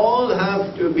all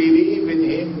have to believe in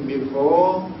him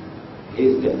before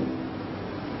his death.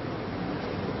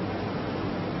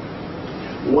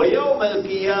 وَيَوْمَ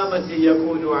الْقِيَامَةِ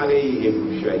يَكُونُ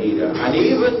عَلَيْهِمْ شَهِيدًا. And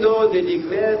even though they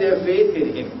declare their faith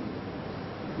in him,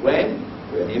 when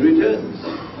he returns.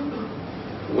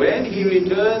 When he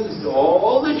returns,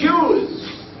 all the Jews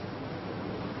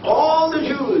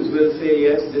will say,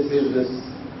 yes, this is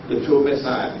the true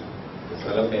Messiah, the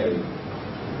son of Mary.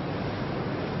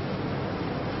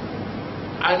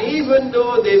 And even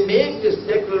though they make this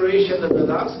declaration at the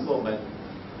last moment,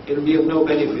 it will be of no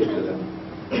benefit to them.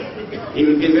 He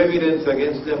will give evidence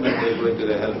against them and they go into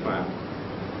the hellfire.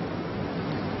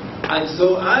 And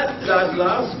so at that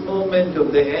last moment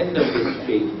of the end of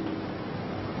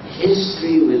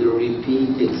history will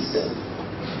repeat itself.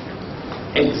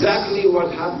 Exactly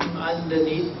what happened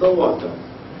underneath the water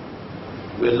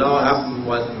will now happen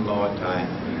one more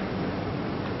time.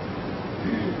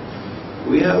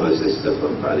 We have a sister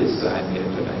from Palestine here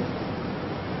tonight.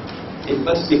 It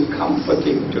must be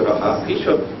comforting to her heart.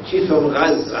 She's from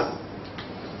Gaza.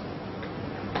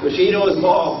 So she knows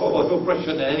more about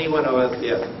oppression than anyone of us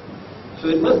here. So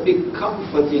it must be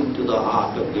comforting to the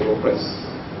heart of the oppressed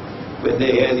when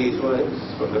they hear these words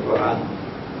from the Quran.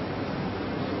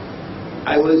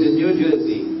 I was in New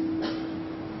Jersey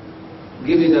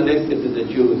giving a lecture to the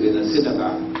Jews in a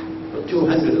synagogue, for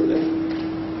 200 of them.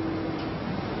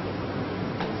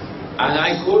 And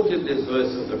I quoted this verse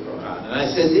of the Quran, and I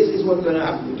said, this is what's going to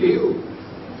happen to you.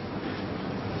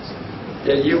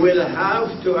 That you will have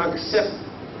to accept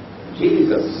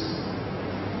Jesus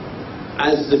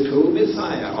as the true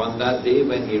Messiah on that day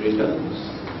when he returns.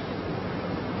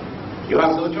 You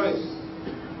have no choice.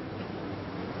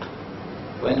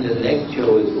 When the lecture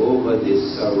was over, they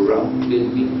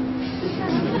surrounded me.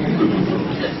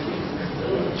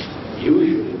 You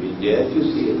should have been there to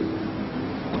see it.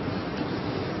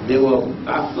 They were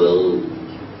baffled.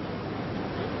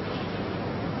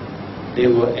 They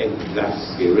were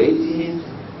exasperated.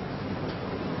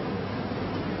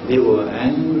 They were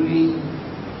angry.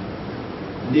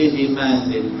 They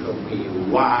demanded from me,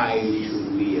 why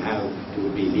should we have to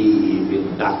believe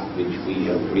in that which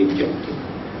we have rejected?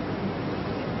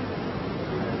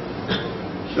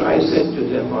 So I said to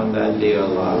them, on that day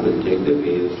Allah will take the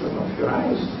veils from off your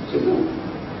eyes. I said, no.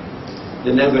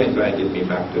 They never invited me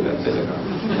back to that synagogue.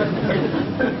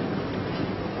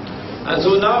 And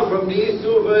so now from these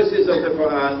two verses of the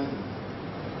Qur'an,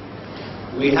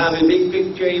 we have a big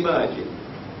picture emerging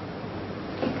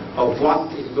of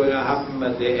what is going to happen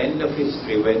at the end of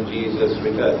history when Jesus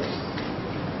returns.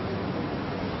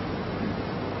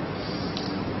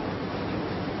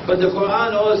 But the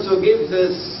Qur'an also gives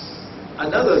us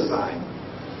another sign,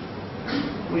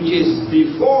 which is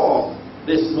before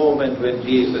this moment when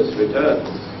Jesus returns,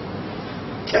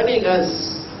 telling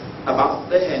us about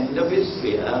the end of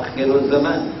history, Akhirul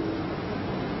Zaman.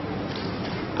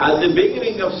 At the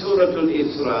beginning of Surah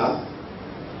Al-Isra,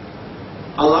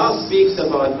 Allah speaks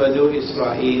about Banu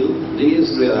Israel, the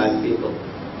Israelite people,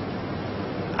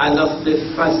 and of the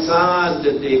fasad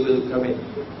that they will commit.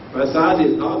 Fasad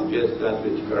is not just that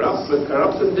which corrupts, but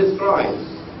corrupts and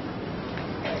destroys.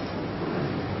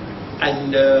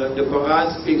 And the Quran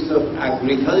speaks of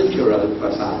agricultural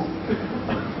fasad,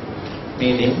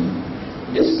 meaning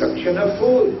destruction of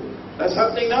food. That's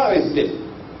happening now, isn't it?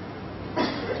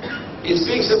 It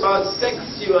speaks about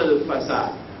sexual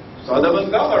fasad, Sodom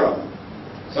and Gomorrah.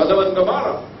 Sodom and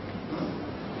Gomorrah.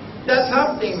 That's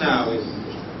happening now, isn't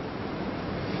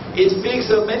it? It speaks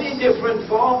of many different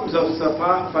forms of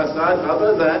fasad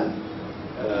other than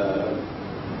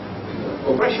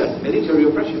oppression, military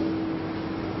oppression.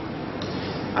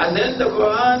 And then the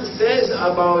Quran says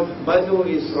about Banu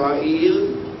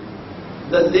Israel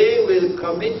that they will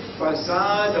commit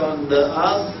fasad on the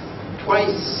earth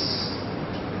twice.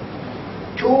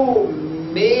 Two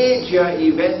major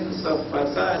events of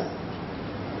fasad.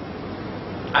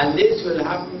 And this will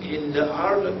happen in the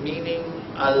Ard, meaning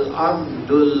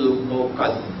Al-Ardul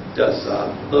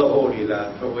Muqaddasa, the Holy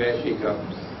Land, from where she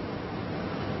comes.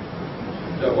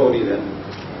 The Holy Land.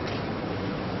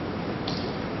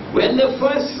 When the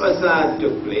first fasad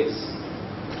took place,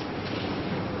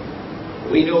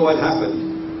 we know what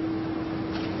happened.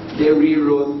 They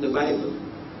rewrote the Bible.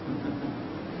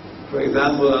 For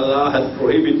example, Allah had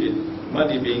prohibited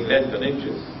money being lent on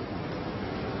interest.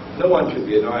 No one should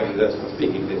be annoyed with us for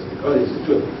speaking this because it's the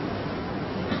truth.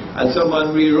 And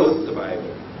someone rewrote the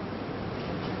Bible.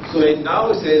 So it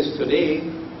now says today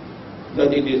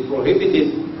that it is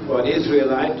prohibited for an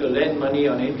Israelite to lend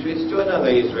money on interest to another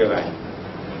Israelite.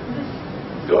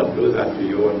 Don't do that to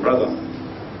your own brother.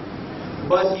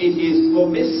 But it is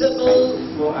permissible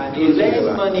for an Israelite to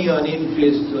lend money on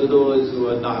interest to those who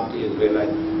are not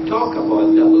Israelites. Talk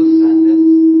about double standards.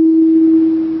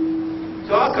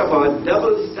 Talk about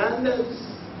double standards.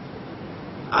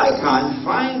 I can't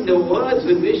find the words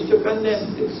with which to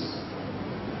condemn this.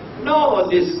 No,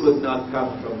 this could not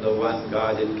come from the one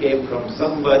God. It came from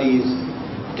somebody's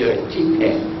dirty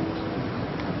pen.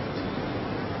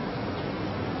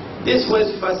 This was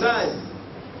fasad,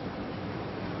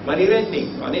 money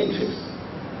lending on interest.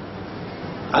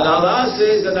 And Allah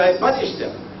says that I punished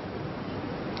them.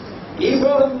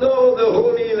 Even though the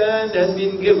Holy Land has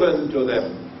been given to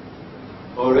them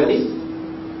already.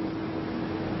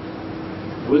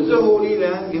 Was the Holy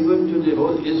Land given to the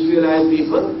whole Israelite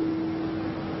people?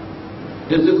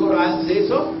 Does the Quran say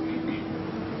so?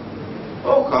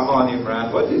 Oh, come on,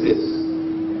 Imran, what is this?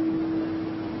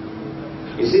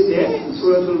 Is it there in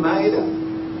Surah Al-Ma'idah?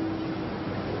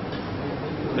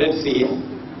 Let's see.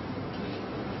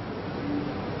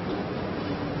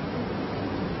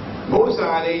 Musa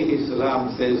alayhi salam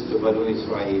says to Banu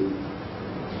Israel,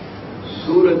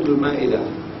 Surah Al-Ma'idah,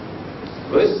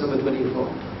 verse number 24.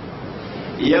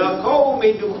 يا قوم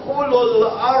ادخلوا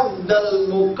الأرض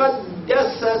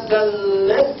المقدسة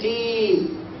التي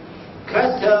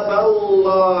كتب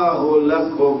الله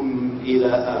لكم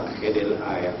إلى آخر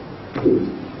الآية.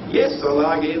 Yes,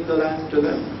 Allah gave the land to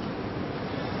them.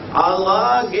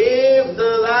 Allah gave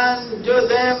the land to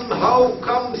them. How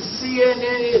come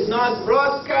CNN is not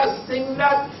broadcasting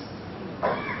that?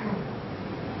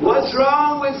 What's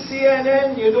wrong with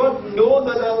CNN? You don't know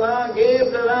that Allah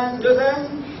gave the land to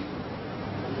them?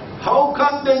 How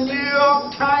come the New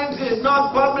York Times is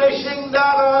not publishing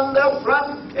that on the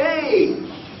front page?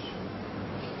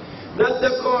 That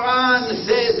the Quran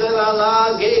says that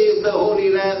Allah gave the Holy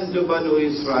Land to Banu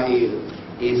Israel.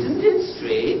 Isn't it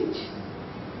strange?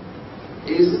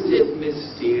 Isn't it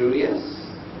mysterious?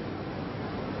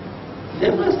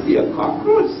 There must be be a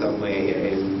cockroach somewhere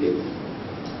here, isn't it?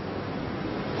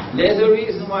 There's a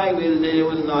reason why they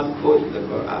will not quote the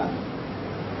Qur'an.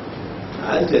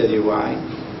 I'll tell you why.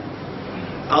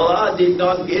 Allah did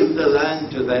not give the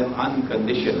land to them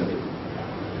unconditionally.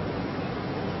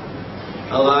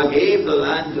 Allah gave the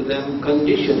land to them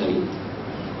conditionally.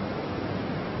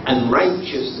 And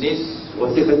righteousness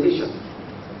was the condition.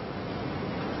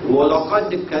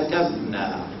 وَلَقَدْ كَتَبْنَا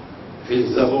فِي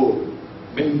الزَّبُورِ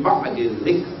مِنْ بَعْدِ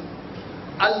الذِّكْرِ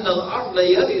أَنَّ الْأَرْضَ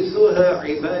يَرِثُهَا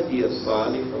عِبَادِيَ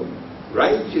الصَّالِحُونَ.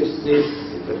 Righteousness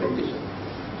is the condition.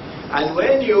 And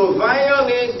when you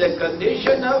violate the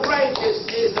condition of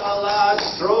righteousness, Allah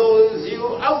throws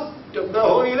you out of the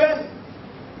Holy Land.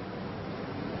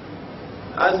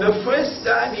 And the first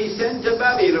time He sent a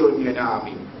Babylonian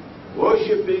army,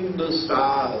 worshipping the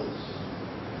stars,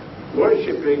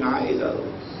 worshipping idols.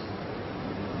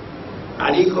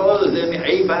 And He calls them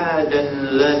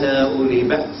عِبَادًا لَنَا أُولِي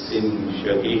بَأْسٍ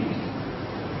شَدِيدٍ.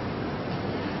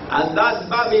 And that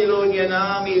Babylonian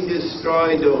army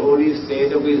destroyed the holy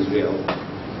state of Israel,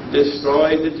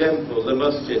 destroyed the temple, the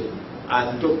masjid,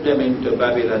 and took them into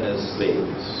Babylon as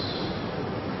slaves.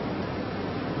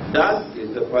 That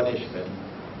is the punishment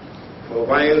for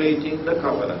violating the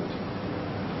covenant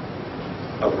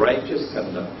of righteous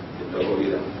conduct in the Holy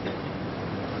Land.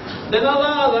 Then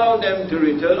Allah allowed them to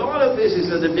return. All of this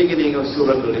is at the beginning of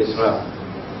Surah Al-Isra.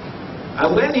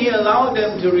 And when He allowed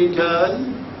them to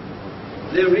return,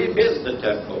 they rebuilt the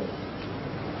temple.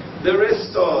 They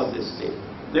restored the state.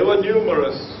 There were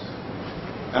numerous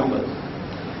numbers.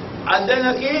 And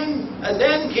then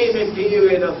came a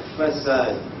period of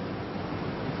fasad.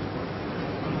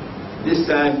 This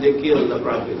time they killed the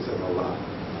prophets of Allah.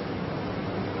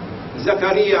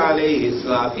 Zakaria alayhi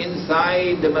salam,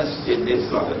 inside the masjid, they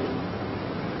slaughtered him.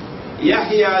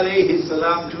 Yahya alayhi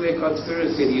salam, through a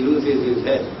conspiracy, he loses his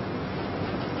head.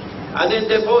 And then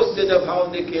they boasted of how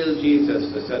they killed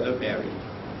Jesus, the son of Mary.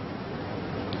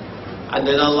 And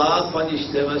then Allah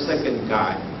punished them a second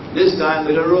time, this time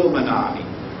with a Roman army.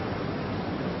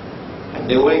 And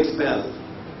they were expelled.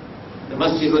 The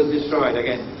masjid was destroyed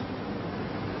again.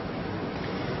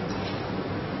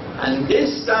 And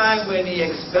this time when He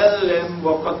expelled them,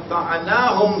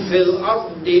 وَقَطَّعْنَاهُمْ فِي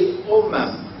الْأَرْضِ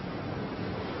أُمَمٍ.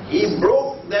 He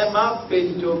broke them up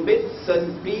into bits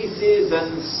and pieces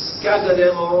and scattered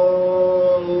them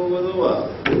all over the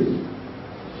world.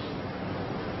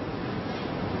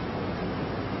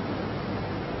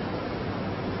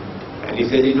 And He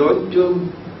said, إِنْ عُدْتُمْ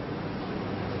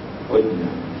عُدْنَا.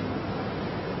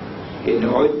 إِنْ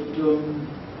عُدْتُمْ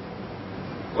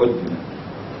عُدْنَا.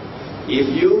 If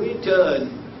you return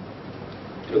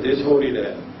to this Holy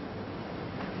Land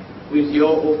with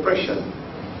your oppression,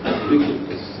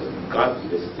 wickedness, and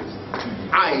godlessness,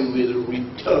 I will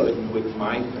return with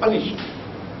my punishment.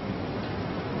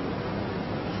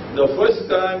 The first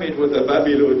time it was a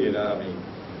Babylonian army.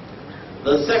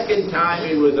 The second time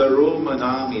it was a Roman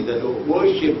army that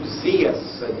worshipped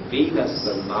Zeus and Venus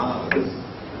and Mars.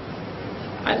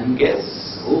 And guess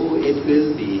who it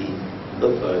will be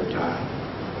the third time?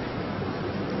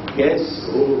 Guess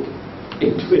who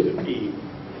it will be?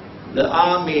 The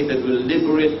army that will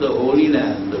liberate the Holy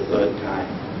Land the third time.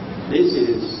 This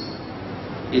is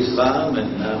Islam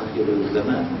and Akhirul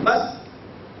Zaman. But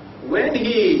when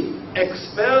He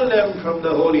expelled them from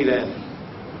the Holy Land,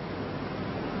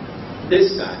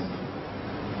 this time,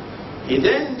 He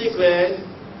then declared,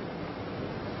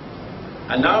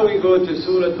 and now we go to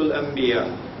Surah Al-Anbiya.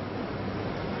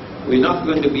 We're not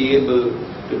going to be able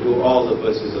to do all the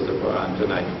verses of the Qur'an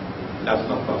tonight. That's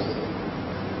not possible.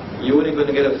 You're only going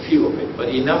to get a few of it, but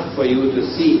enough for you to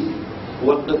see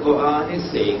what the Qur'an is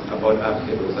saying about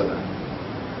Akhirul Zaman.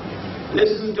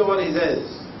 Listen to what He says.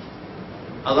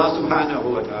 Allah subhanahu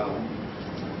wa ta'ala.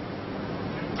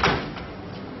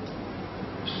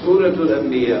 Surah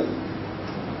Al-Anbiya.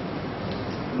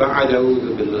 بعد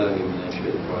أعوذ بالله من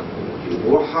الشيطان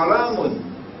الرجيم وحرام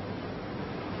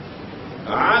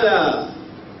على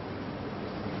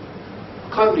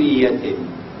قرية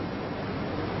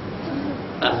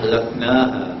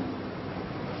أهلكناها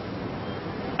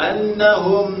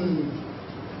أنهم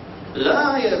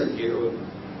لا يرجعون.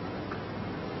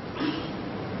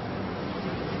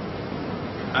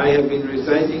 I have been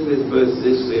reciting this verse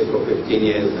this way for 15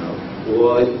 years now,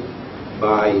 word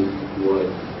by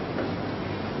word.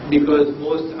 Because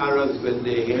most Arabs, when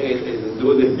they hear it, it's as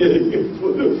though they're hearing it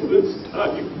for the first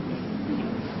time.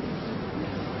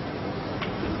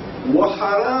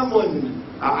 وَحَرَامٌ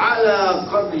عَلَى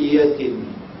قَرْيَةٍ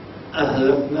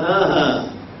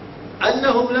أَهْلَكْنَاهَا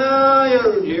أَنَّهُمْ لَا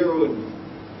يَرْجِعُونَ.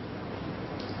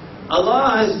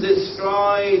 Allah has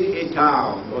destroyed a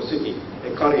town or city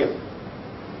a Korea.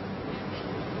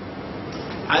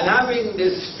 And having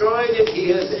destroyed it, he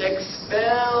has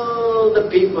expelled the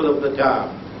people of the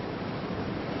town.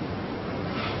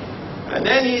 And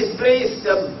then he's placed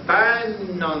a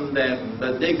ban on them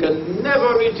that they can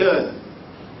never return.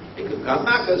 They can come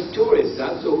back as tourists,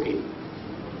 that's okay.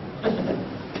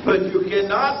 But you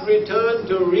cannot return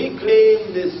to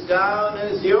reclaim this town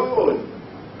as your own.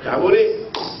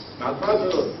 Tabule, not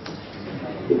possible.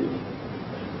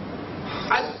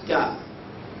 Hatta,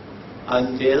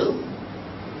 until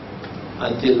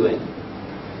when?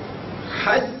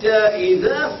 Hatta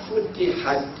idha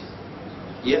futihat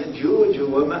Ya'juj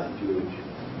wa Ma'juj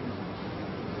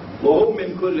wa hum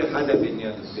min kulli hadabin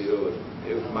yansirun.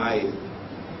 If my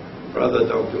brother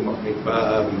Dr.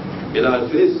 Bilal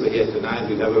Fils were here tonight,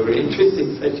 we'd have a very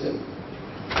interesting session.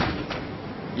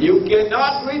 You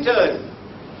cannot return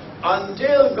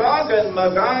until Gog and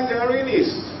Magog are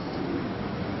released.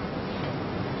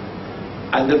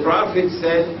 And the Prophet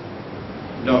said,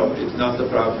 no, it's not the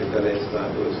Prophet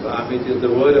ﷺ. It is the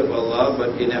word of Allah,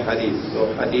 but in a hadith.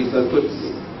 So hadith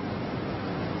al-Qudsi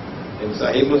in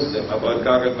Sahih Muslim about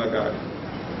Gog and Magog.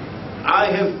 I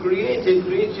have created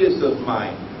creatures of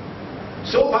mine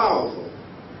so powerful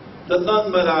that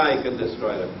none but I can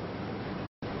destroy them.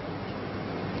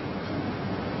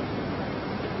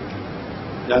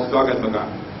 That's Gog and Magog.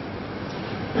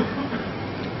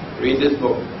 Read this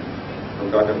book of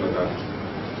Gog and Magog.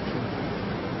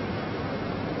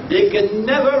 They can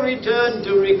never return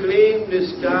to reclaim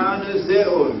this town as their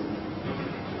own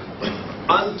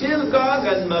until Gog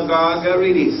and Magog are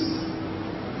released.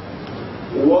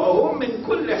 وَهُمْ مِنْ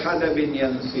كُلِّ حَدَبٍ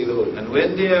يَنْسِلُونَ. And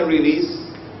when they are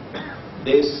released,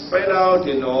 they spread out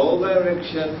in all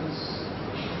directions,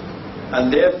 and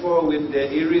therefore with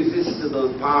their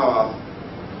irresistible power,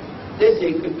 they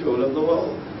take control of the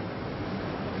world.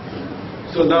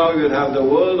 So now you have the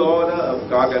world order of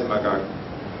Gog and Magog.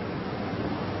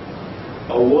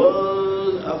 A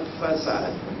world of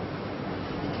fasad.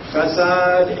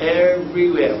 Fasad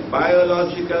everywhere.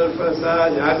 Biological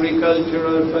fasad,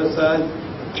 agricultural fasad,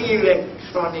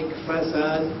 electronic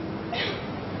fasad,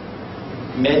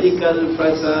 medical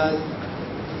fasad,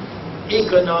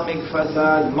 economic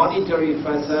fasad, monetary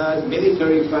fasad,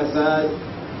 military fasad.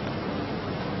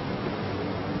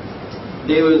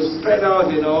 They will spread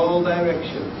out in all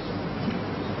directions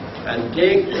and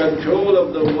take control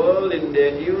of the world in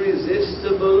their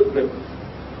irresistible grip.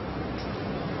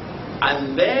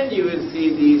 And then you will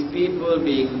see these people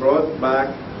being brought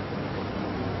back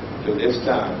to this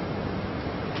town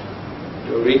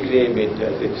to reclaim it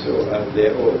as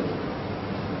their own.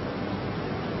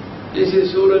 This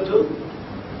is Surah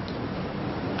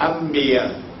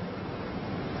Al-Anbiya.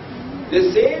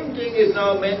 The same thing is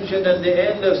now mentioned at the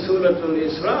end of Surah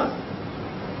Al-Isra.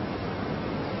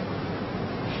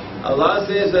 Allah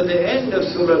says at the end of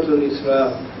Surah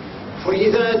Al-Isra,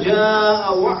 فَإِذَا جَاءَ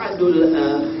وَعْدُ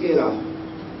الْآخِرَةِ.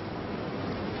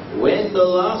 When the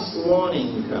last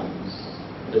warning comes,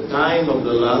 the time of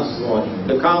the last warning,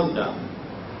 the countdown,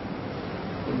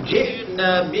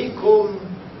 جِئْنَا بِكُمْ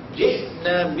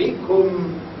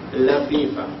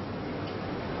لَفِيفًا.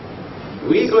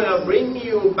 We're going to bring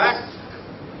you back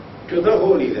to the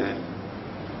Holy Land.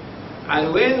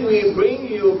 And when we bring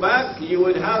you back, you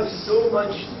would have so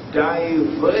much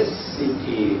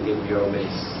diversity in your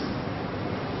midst.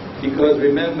 Because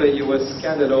remember, you were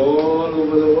scattered all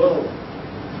over the world.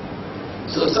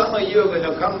 So some of you are going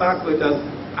to come back with an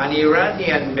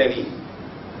Iranian belly,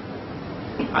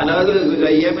 and others with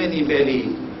a Yemeni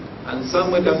belly, and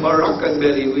some with a Moroccan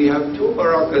belly. We have 2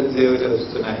 Moroccans here with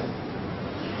us tonight,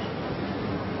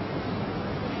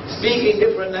 speaking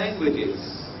different languages,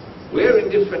 wearing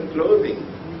different clothing.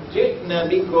 جِئْنَا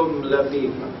بِكُمْ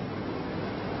لَفِيفًا.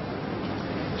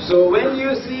 So when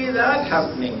you see that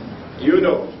happening, you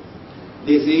know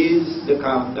this is the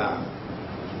countdown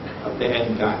of the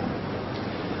end time.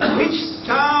 And which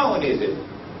town is it?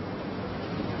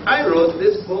 I wrote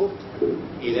this book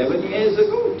 11 years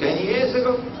ago, 10 years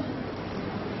ago,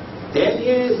 10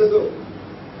 years ago,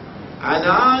 and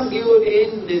argued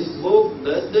in this book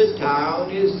that the town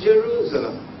is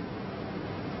Jerusalem.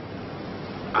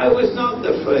 I was not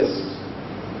the first.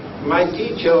 My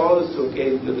teacher also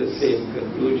came to the same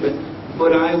conclusion,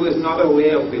 but I was not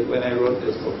aware of it when I wrote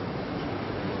this book.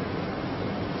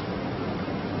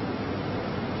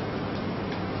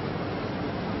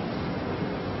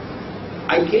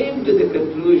 I came to the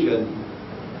conclusion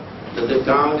that the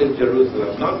town is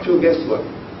Jerusalem, not through guesswork,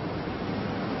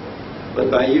 but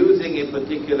by using a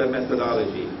particular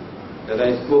methodology that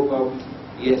I spoke of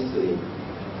yesterday.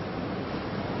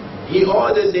 He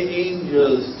ordered the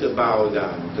angels to bow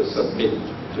down, to submit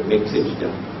to make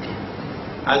sajda.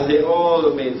 And they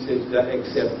all made sajda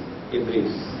except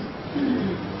Iblis.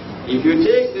 If you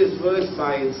take this verse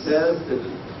by itself, the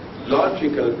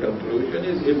logical conclusion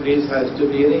is Iblis has to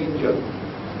be an angel.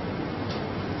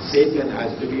 Satan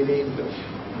has to be an angel.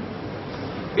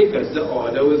 Because the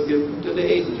order was given to the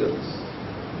angels.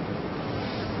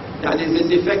 That is a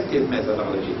defective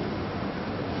methodology.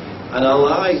 And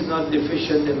Allah is not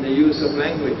deficient in the use of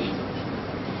language.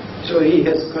 So He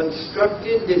has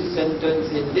constructed this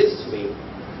sentence in this way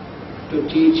to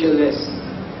teach a lesson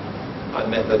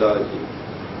on methodology.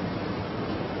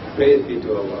 Praise be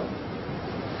to Allah.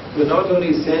 To not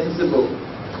only sends the book,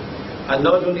 and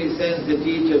not only sends the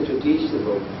teacher to teach the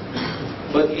book,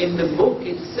 but in the book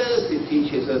itself it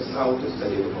teaches us how to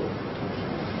study the book.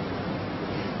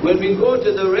 When we go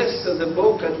to the rest of the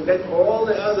book and get all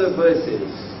the other verses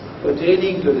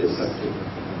pertaining to this subject,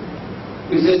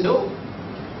 we say no.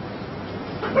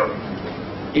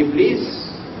 Iblis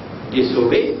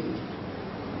disobeyed.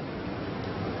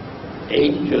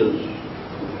 Angels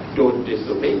don't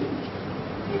disobey.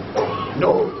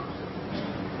 No.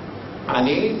 An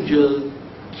angel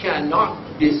cannot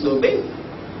disobey.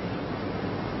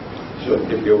 So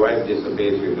if your wife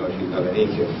disobeys, you know she's not an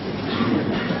angel.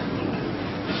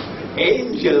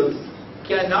 Angels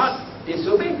cannot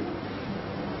disobey.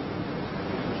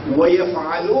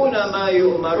 وَيَفْعَلُونَ مَا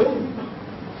يُؤْمَرُونَ.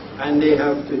 And they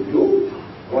have to do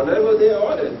whatever they are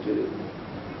ordered to do.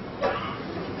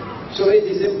 So it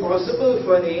is impossible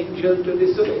for an angel to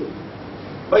disobey.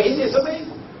 But he disobeyed.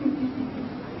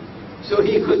 So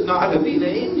he could not have been an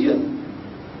angel.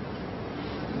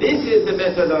 This is the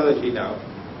methodology now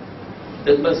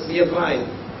that must be applied.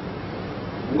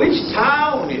 Which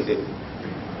town is it?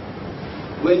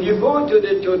 When you go to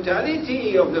the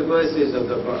totality of the verses of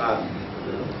the Qur'an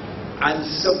and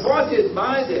supported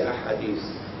by the ahadith,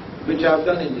 which I've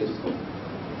done in this book,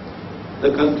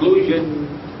 the conclusion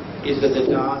is that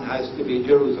the town has to be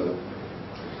Jerusalem.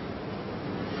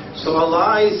 So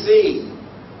Allah is saying,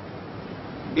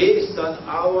 based on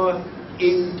our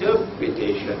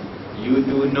interpretation, you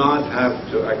do not have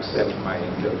to accept my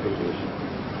interpretation.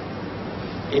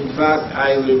 In fact,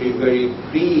 I will be very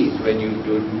pleased when you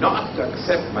do not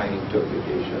accept my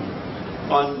interpretation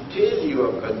until you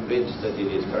are convinced that it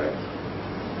is correct,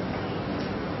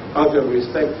 out of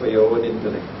respect for your own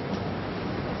intellect.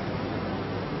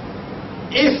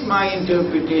 If my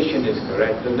interpretation is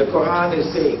correct, and the Qur'an is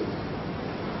saying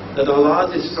that Allah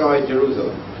destroyed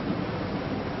Jerusalem,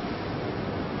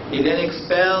 He then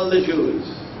expelled the Jews,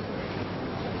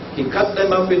 He cut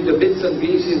them up into bits and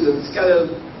pieces and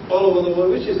scattered all over the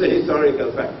world, which is a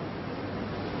historical fact.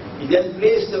 He then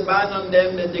placed a ban on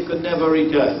them that they could never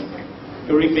return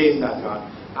to reclaim that land.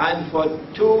 And for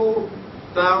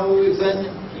 2,000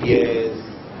 years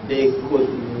they could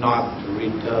not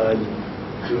return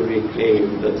to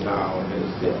reclaim the town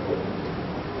as their home.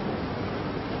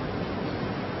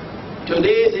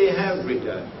 Today they have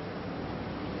returned.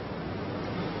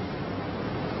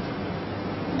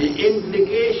 The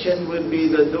implication would be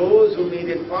that those who made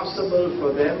it possible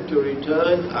for them to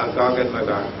return are Gog and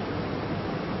Magog.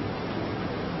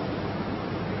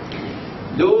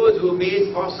 Those who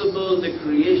made possible the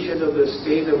creation of the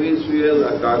state of Israel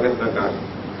are Gog and Magog.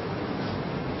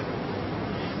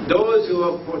 Those who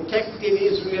have protected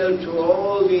Israel through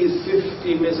all these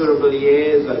 50 miserable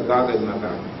years are Gog and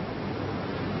Magog.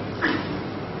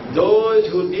 Those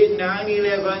who did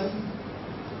 9/11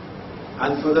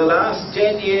 and for the last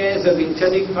 10 years have been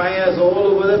setting fires all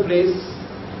over the place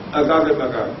are Gog and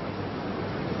Magog.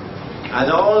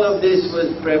 And all of this was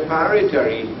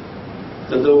preparatory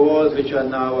to the wars which are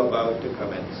now about to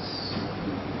commence.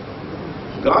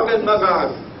 Gog and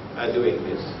Magog are doing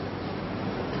this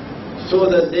so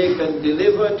that they can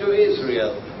deliver to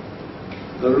Israel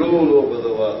the rule over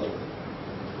the world.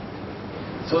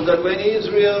 So that when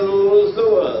Israel rules the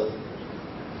world,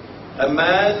 a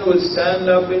man would stand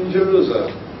up in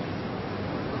Jerusalem,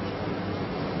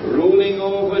 ruling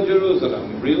over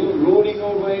Jerusalem, ruling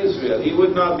over Israel. He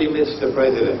would not be Mr.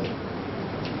 President.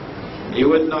 He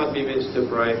would not be Mr.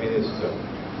 Prime Minister.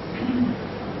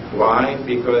 Why?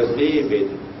 Because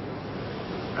David,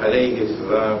 alayhi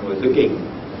salam, was the king.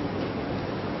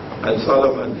 And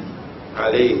Solomon,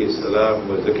 alayhi salam,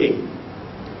 was the king.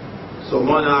 So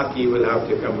monarchy will have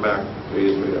to come back to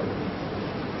Israel.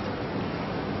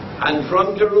 And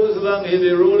from Jerusalem he'll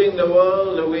be ruling the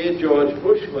world the way George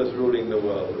Bush was ruling the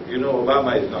world. You know,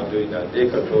 Obama is not doing that. They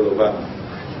control Obama.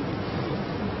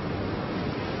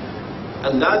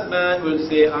 And that man will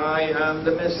say, I am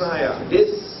the Messiah.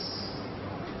 This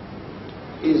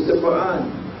is the Qur'an.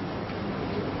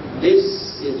 This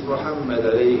is Muhammad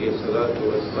alayhi salatu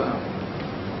wasalam.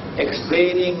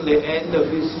 explaining the end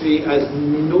of history as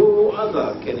no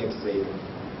other can explain it.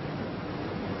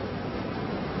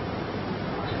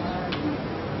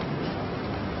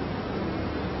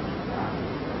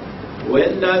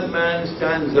 When that man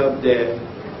stands up there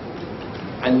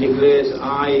and declares,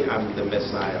 I am the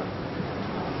Messiah,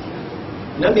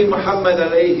 Nabi Muhammad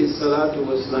alayhi salatu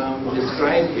wasalam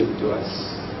described him to us.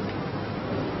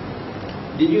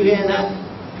 Did you hear that?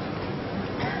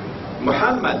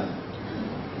 Muhammad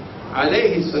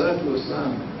alayhi salatu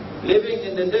wasalam, living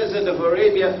in the desert of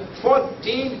Arabia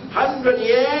 1400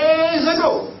 years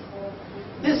ago,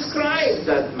 described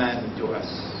that man to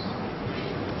us.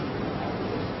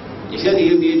 He said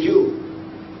he'll be a Jew,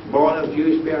 born of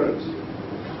Jewish parents.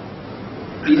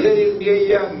 He said he'll be a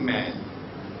young man.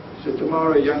 So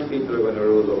tomorrow young people are going to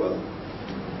rule the world.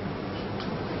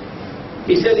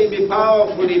 He said he'll be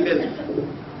powerfully built.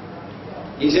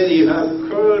 He said he'll have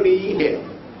curly hair.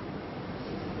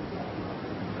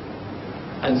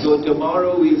 And so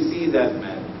tomorrow we'll see that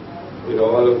man with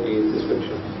all of these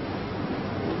descriptions.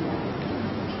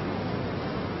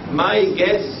 My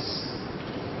guess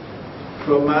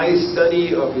from my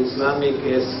study of Islamic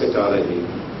eschatology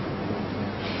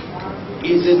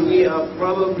is that we are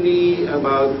probably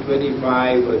about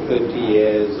 25 or 30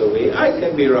 years away. I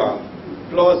can be wrong.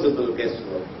 Plausible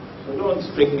guesswork. So don't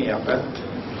string me up.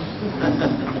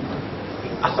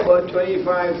 About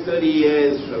 25, 30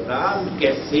 years from now, I'm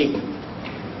guessing.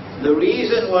 The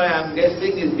reason why I'm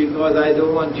guessing is because I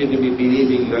don't want you to be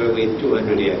believing you're going to wait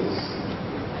 200 years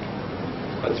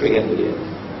or 300 years.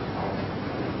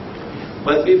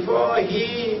 But before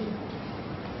he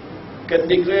can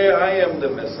declare, I am the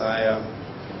Messiah,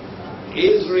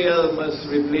 Israel must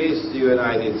replace the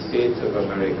United States of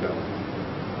America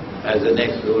as the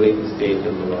next ruling state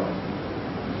of the world.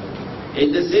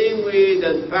 In the same way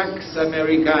that Pax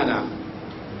Americana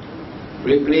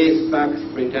replaced Pax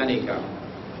Britannica,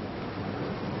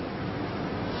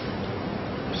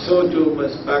 so too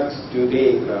must Pax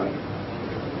Judaica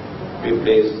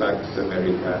replace Pax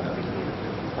Americana.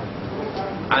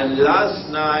 And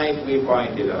last night we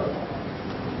pointed out,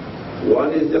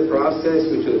 what is the process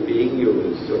which was being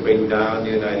used to bring down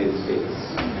the United States?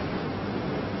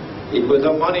 It was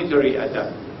a monetary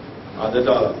attack on the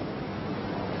dollar.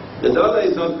 The dollar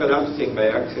is not collapsing by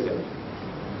accident.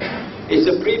 It's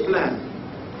a pre-planned,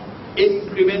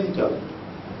 incremental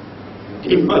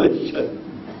demolition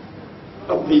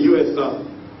of the US dollar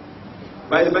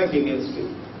by the banking industry,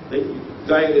 the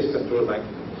Zionist-controlled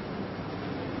banking.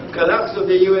 Collapse of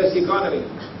the US economy,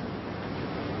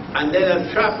 and then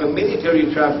a trap, a military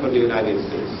trap for the United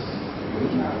States.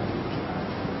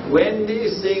 When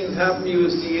these things happen, you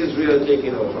see Israel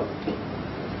taking over.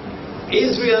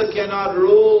 Israel cannot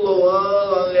rule the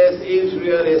world unless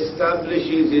Israel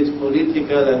establishes its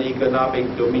political and economic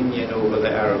dominion over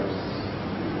the Arabs.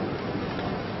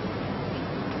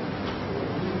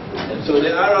 And so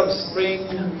the Arab Spring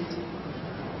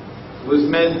was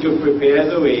meant to prepare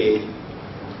the way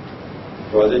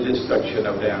for the destruction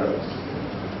of the Arabs.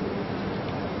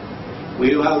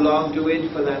 We don't have long to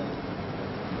wait for that.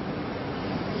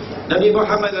 Nabi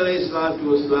Muhammad alayhi salatu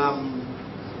wasalam,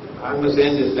 I must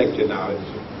end this lecture now, it's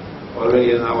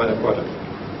already an hour and a quarter.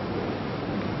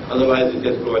 Otherwise it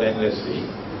just goes endlessly.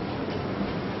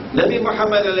 Nabi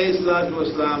Muhammad alayhi salatu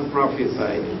wasalam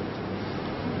prophesied.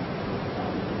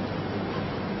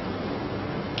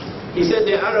 He said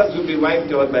the Arabs will be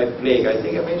wiped out by plague. I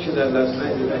think I mentioned that last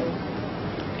night, did I?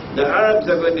 The Arabs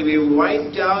are going to be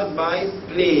wiped out by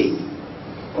plague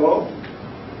or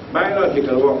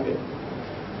biological warfare.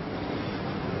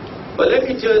 But let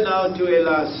me turn now to a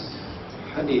last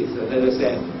hadith, and let us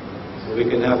end, so we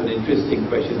can have an interesting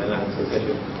question and answer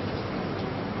session.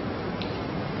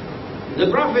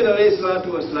 The Prophet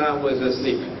ﷺ was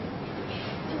asleep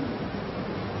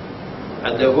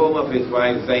at the home of his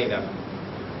wife Zainab,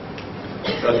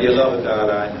 radiallahu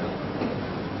ta'ala anha.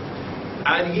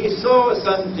 And he saw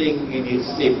something in his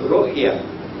sleep, ru'ya,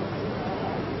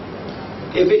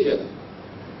 a vision.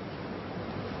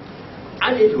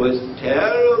 And it was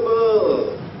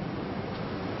terrible.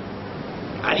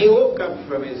 And he woke up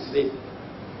from his sleep,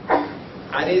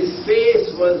 and his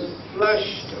face was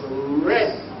flushed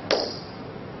red.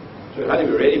 So it had to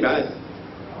be really bad.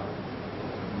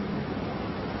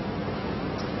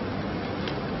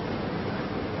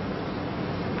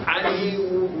 And he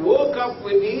woke up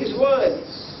with these words,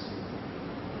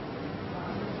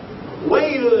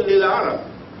 Wailun lil Arab,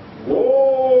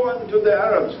 woe unto the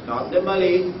Arabs, not the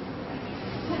Malay,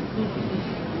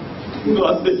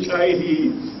 not the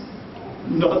Chinese,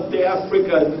 not the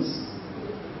Africans,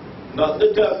 not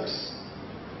the Turks,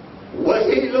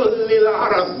 وَيْلٌ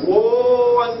لِلْعَرَبِ,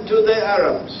 woe unto the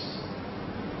Arabs,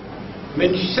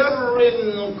 مِنْ شَرٍّ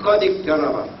قَدْ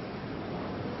اقْتَرَبَ,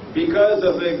 because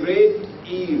of a great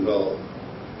evil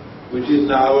which is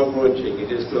now approaching,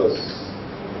 it is close.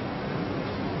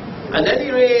 And then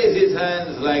he raised his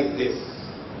hands like this,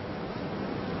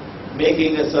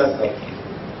 making a circle.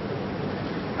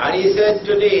 And he said,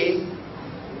 today,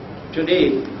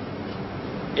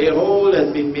 a hole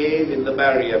has been made in the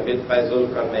barrier built by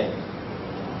Zulkarnain.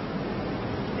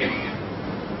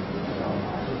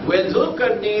 When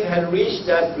Zulkarnain had reached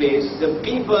that place, the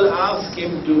people asked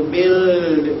him to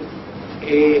build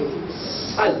a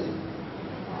sad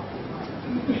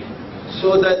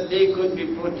so that they could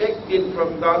be protected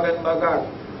from Gog and Magog.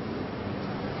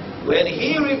 When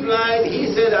he replied, he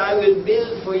said, I will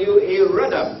build for you a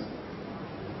radam,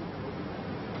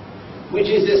 which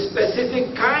is a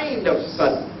specific kind of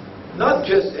sun, not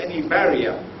just any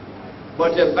barrier,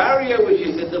 but a barrier which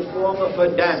is in the form of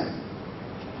a dam.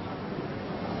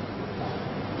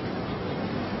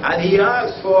 And he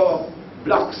asked for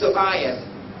blocks of iron.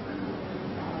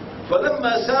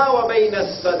 فَلَمَّا سَاوَ بَيْنَ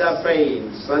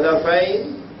الصَّدَفَيْنِ,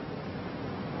 صَدَفَيْن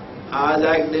are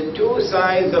like the two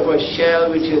sides of a shell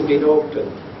which has been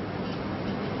opened.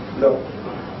 Look.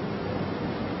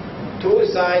 Two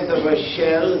sides of a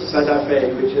shell,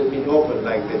 sadafain, which has been opened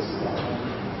like this.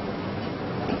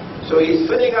 So he's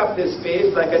filling up this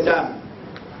space like a dam.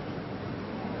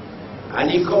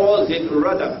 And he calls it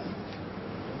radam.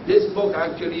 This book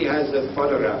actually has the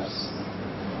photographs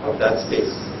of that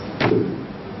space.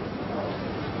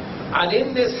 And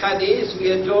in this hadith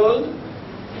we are told,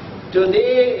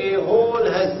 today a hole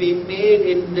has been made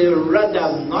in the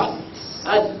radam, not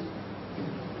sad,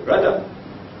 radam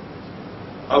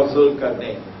of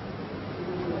Zulkarnain.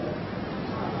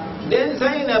 Then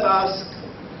Zainab asked,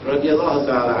 radiallahu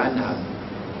ta'ala anha,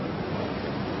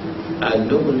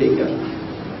 Al-Numlika,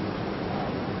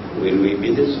 will we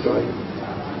be destroyed?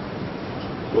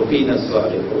 Wafina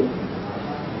salihun,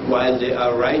 while there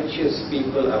are righteous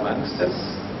people amongst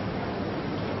us?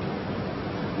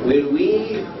 Will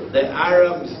we, the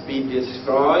Arabs, be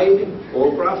destroyed,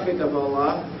 O Prophet of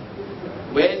Allah,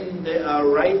 when there are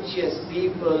righteous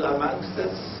people amongst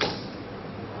us?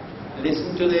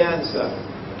 Listen to the answer.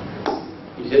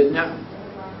 He said, no.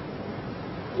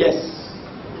 Yes,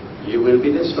 you will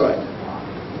be destroyed.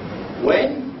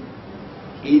 When?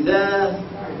 إِذَا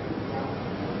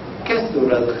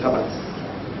كَثُرَ الْخَبَثِ,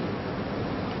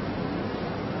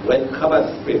 when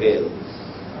khabath prevails.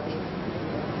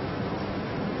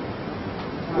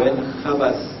 When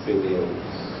khabath prevails,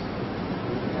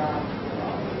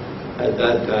 at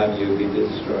that time you'll be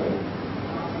destroyed.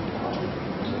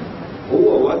 Who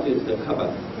or what is the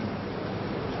khabath?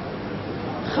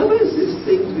 Khabath is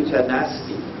things which are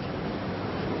nasty,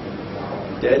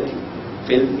 dirty,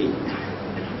 filthy.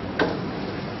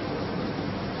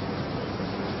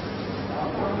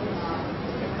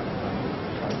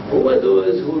 Who are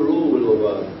those who rule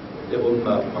over the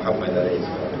Ummah of Muhammad alayhi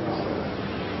salam?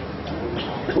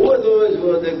 Who are those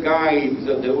who are the guides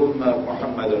of the Ummah of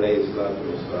Muhammad alayhi salam?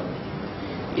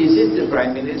 Is it the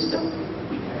Prime Minister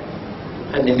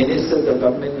and the Minister of the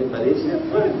government in Malaysia?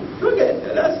 Forget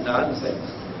that, that's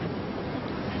nonsense.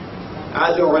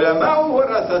 Al-Ulama'u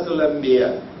warathatul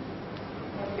Anbiya.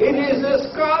 It is the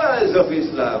scholars of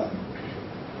Islam.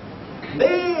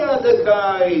 They are the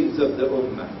guides of the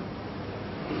Ummah.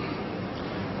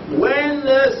 When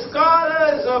the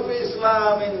scholars of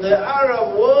Islam in the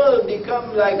Arab world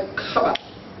become like khabath,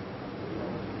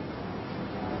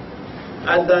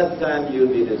 at that time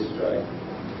you'll be destroyed.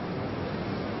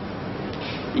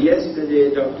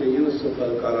 Yesterday, Dr. Yusuf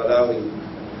al-Qaradawi,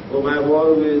 whom I've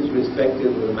always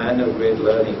respected as a man of great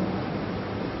learning,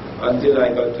 until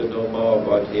I got to know more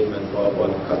about him and more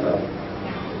about Qatar.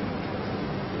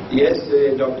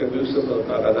 Yesterday, Dr. Yusuf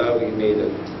al-Qaradawi made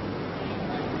a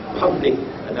public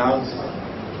announcement,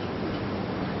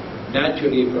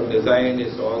 naturally from the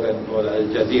Zionist organ called Al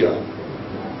Jazeera,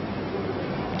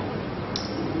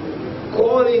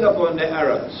 calling upon the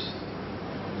Arabs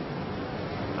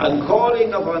and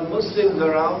calling upon Muslims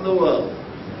around the world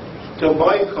to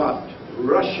boycott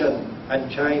Russian and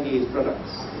Chinese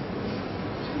products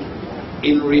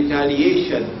in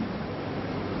retaliation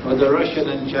for the Russian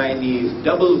and Chinese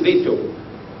double veto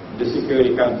in the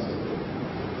Security Council.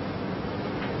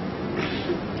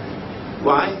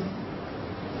 Why?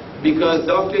 Because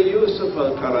Dr. Yusuf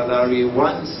al-Qaradawi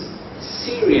wants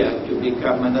Syria to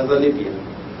become another Libya.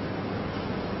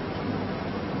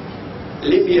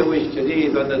 Libya, which today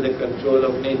is under the control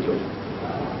of NATO.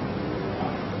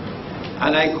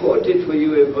 And I quoted for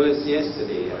you a verse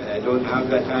yesterday, and I don't have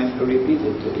the time to repeat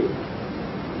it today.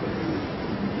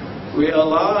 where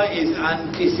Allah is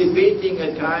anticipating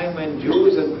a time when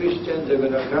Jews and Christians are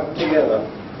going to come together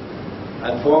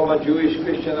and form a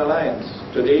Jewish-Christian alliance.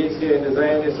 Today it's here in the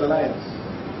Zionist alliance.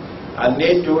 And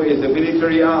NATO is the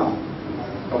military arm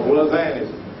of all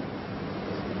Zionism.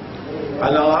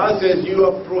 And Allah says you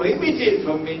are prohibited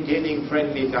from maintaining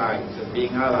friendly ties and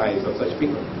being allies of such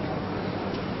people.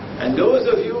 And those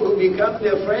of you who become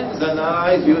their friends and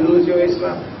allies, you lose your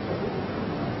Islam.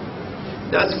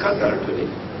 That's Qatar today.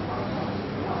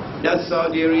 That's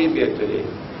Saudi Arabia today.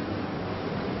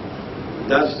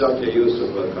 That's Dr. Yusuf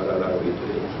al-Qaradawi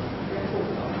today.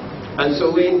 And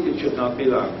so wait, it should not be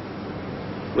long.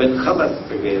 When khabath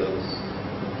prevails,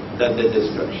 then the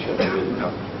destruction will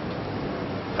come.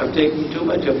 I've taken too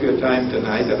much of your time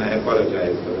tonight and I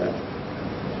apologize for that.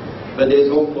 But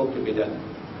there's homework to be done.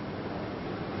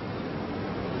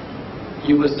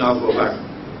 You must now go back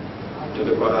to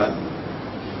the Qur'an.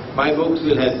 My books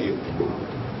will help you.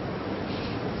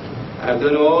 I've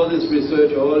done all this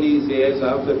research all these years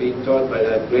after being taught by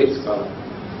that great scholar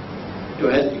to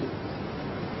help you.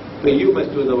 But you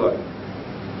must do the work.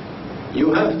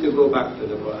 You have to go back to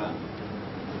the Qur'an.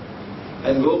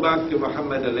 And go back to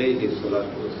Muhammad alayhi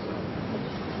salatu wasalam,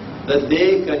 that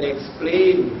they can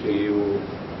explain to you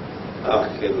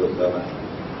Akhirul Zaman.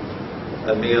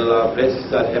 And may Allah bless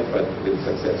that effort with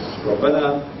success.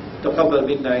 ربنا تقبل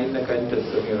منا إنك أنت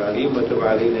السميع العليم وتب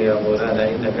علينا يا مولانا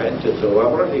إنك أنت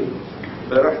التواب الرحيم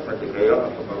برحمتك يا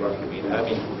أرحم الراحمين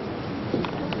آمين.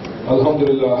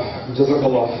 Alhamdulillah,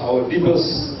 Jazakallah. Our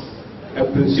deepest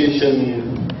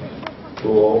appreciation to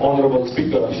our Honorable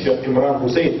Speaker, Sheikh Imran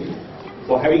Hosein,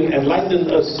 for having enlightened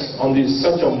us on this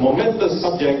such a momentous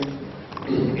subject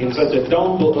in such a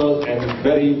down-to-earth and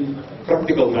very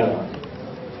practical manner.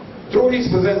 Through his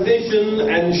presentation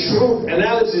and shrewd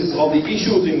analysis of the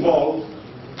issues involved,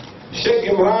 Sheikh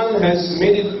Imran has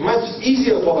made it much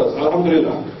easier for us,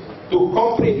 alhamdulillah, to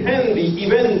comprehend the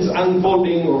events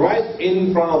unfolding right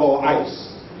in front of our eyes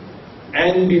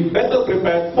and be better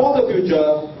prepared for the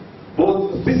future,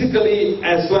 both physically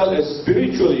as well as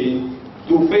spiritually,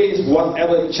 to face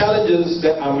whatever challenges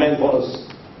that are meant for us.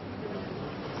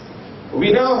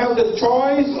 We now have the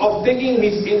choice of taking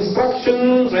his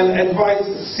instructions and advice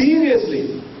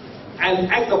seriously and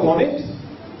act upon it,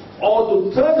 or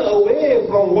to turn away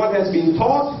from what has been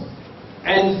taught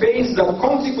and face the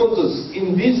consequences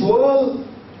in this world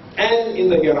and in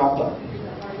the hereafter.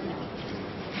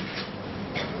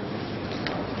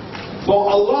 For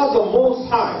Allah the Most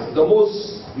High, the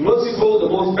most merciful, the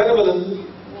most benevolent,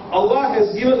 Allah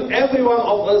has given every one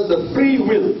of us the free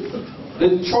will,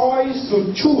 the choice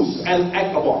to choose and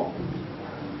act upon.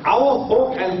 Our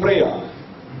hope and prayer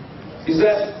is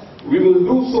that we will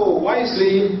do so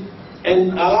wisely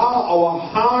and allow our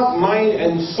heart, mind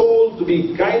and soul to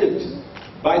be guided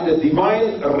by the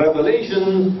divine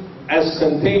revelation as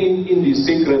contained in the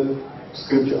sacred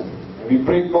scripture. And we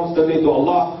pray constantly to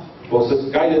Allah for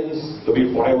such guidance to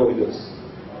be forever with us.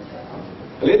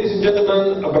 Ladies and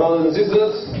gentlemen, brothers and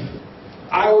sisters,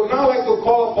 I would now like to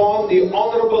call upon the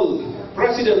Honorable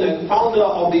President and Founder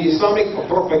of the Islamic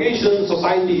Propagation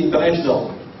Society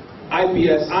International,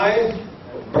 IPSI,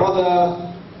 Brother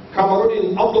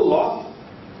Kamaruddin Abdullah,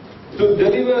 to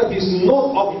deliver his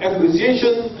note of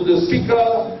appreciation to the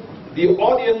speaker, the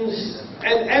audience,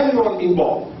 and everyone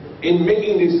involved in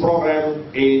making this program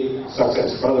a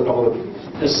success. Brother Kamaruddin.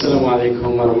 Assalamu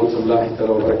alaikum wa rahmatullahi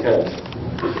wa barakatuh.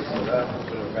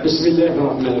 Bismillahir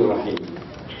Rahmanir Rahim.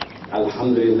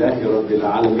 Alhamdulillahi Rabbil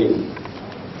Alameen.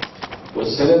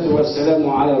 Wassalatu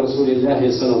wassalamu ala Rasulillahi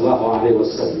sallallahu alayhi wa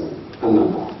sallam. Amma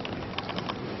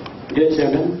ba'd. Dear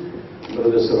Chairman,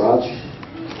 Brother Siraj,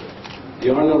 the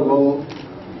Honorable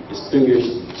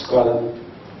Distinguished Scholar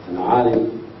and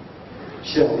Alim,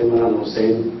 Sheikh Imran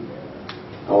Hosein,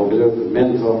 our beloved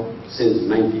mentor since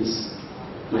 90s,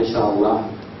 MashaAllah,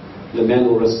 the man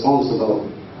who was responsible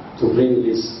to bring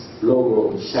this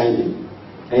logo shining,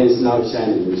 and it's now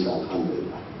shining, inshallah,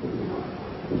 alhamdulillah.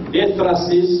 Dear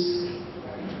trustees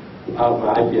of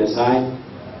IPSI,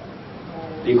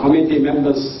 the committee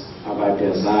members of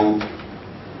IPSI,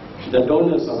 the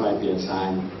donors of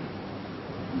IPSI,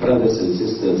 brothers and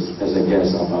sisters as a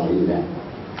guest of our event.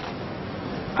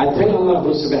 I thank Allah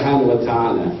subhanahu wa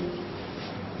ta'ala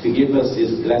to give us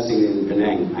this blessing in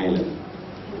Penang Island,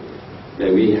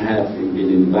 that we have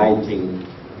been inviting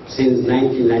since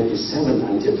 1997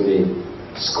 until today,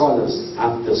 scholars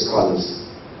after scholars,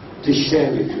 to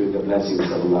share with you the blessings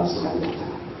of Allah subhanahu wa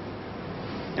ta'ala.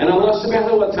 And Allah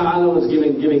subhanahu wa ta'ala was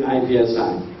giving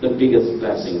IPSI the biggest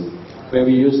blessing, where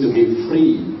we used to give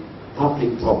free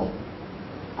public talk.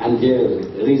 Until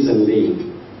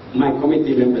recently, my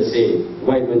committee members say,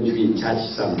 why don't we charge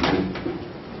some money?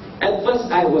 At first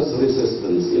I was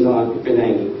resistant,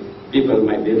 people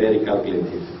might be very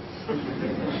calculative.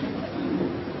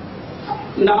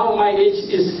 Now my age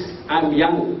is, I'm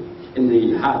young in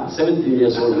the heart, 17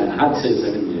 years old, my heart says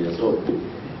 17 years old.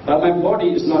 But my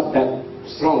body is not that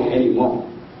strong anymore.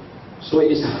 So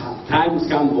it's time's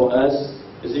come for us.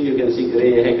 You can see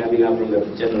gray hair coming up from the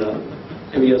general,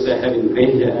 and we also having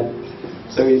gray hair.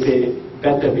 So we say,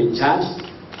 better be charged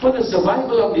for the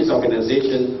survival of this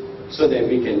organization so that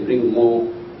we can bring more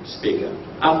speakers.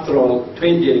 After all,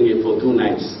 20 ringgit for 2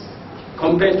 nights,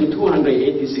 compared to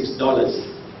 $286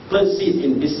 per seat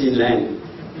in Disneyland,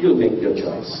 you make your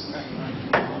choice.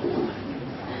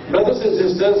 Brothers and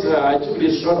sisters, I took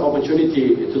this short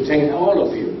opportunity to thank all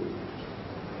of you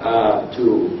to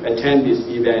attend this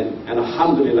event, and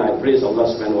alhamdulillah, I praise Allah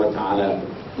subhanahu wa ta'ala,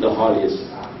 the hall is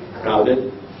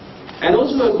crowded. And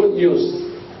also a good news,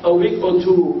 a week or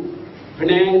two,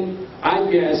 Penang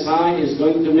IPSI is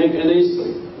going to make an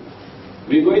history.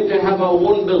 We're going to have our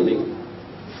own building,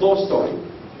 4-story,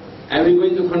 and we're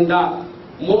going to conduct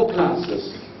more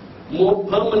classes, more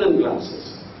permanent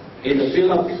classes in the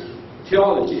field of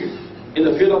theology, in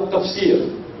the field of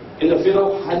tafsir, in the field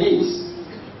of hadith,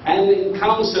 and in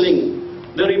counseling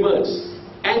the reverts,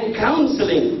 and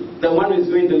counseling the one who is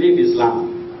going to leave Islam.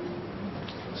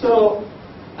 So,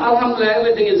 alhamdulillah,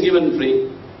 everything is given free.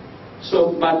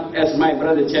 So, but as my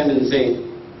brother chairman said,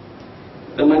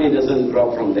 the money doesn't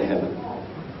drop from the heaven.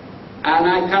 And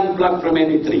I can't pluck from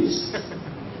any trees.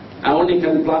 I only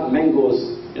can pluck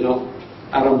mangoes,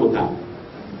 rambutan.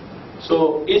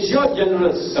 So, it's your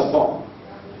generous support.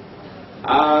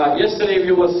 Yesterday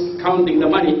we was counting the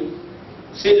money.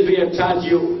 Since we have charged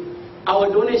you,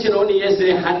 our donation only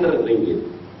yesterday 100 ringgit.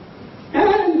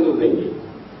 100 ringgit.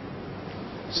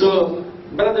 So,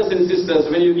 brothers and sisters,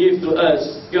 when you give to us,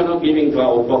 you're not giving to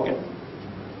our pocket.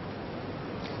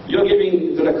 You're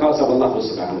giving to the cause of Allah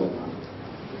subhanahu wa ta'ala.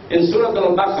 In Surah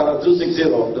Al-Baqarah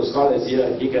 260, the scholar is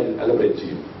here, he can elaborate to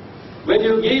you. When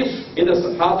you give in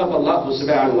the path of Allah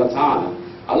subhanahu wa ta'ala,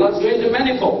 Allah is going to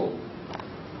manifold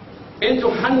into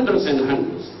hundreds and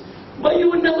hundreds. But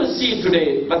you will never see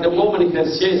today, but the moment,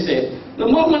 as Sheikh said, the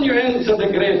moment you enter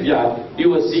the graveyard, you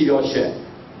will see your share.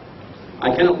 I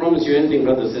cannot promise you anything,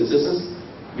 brothers and sisters.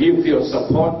 With your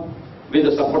support, with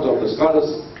the support of the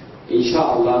scholars,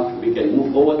 inshallah, we can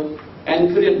move forward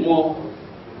and create more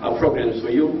programs for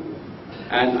you.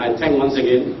 And I thank once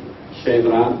again Sheikh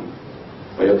Imran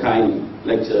for your kind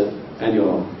lecture and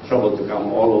your trouble to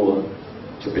come all over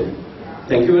Japan.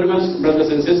 Thank you very much, brothers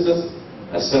and sisters.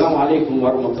 Assalamu alaikum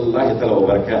wa rahmatullahi wa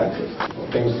barakatuh.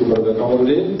 Thanks to Brother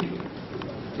Kamaluddin.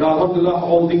 Now, alhamdulillah,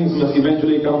 all things must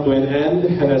eventually come to an end,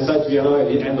 and as such, we are now at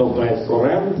the end of tonight's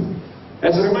program.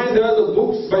 As a reminder, the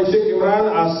books by Sheikh Imran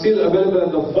are still available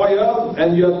in the foyer,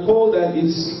 and you are told that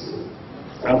it's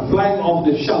flying off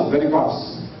the shelf very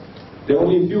fast. There are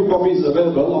only a few copies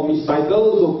available of each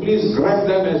title, so please grab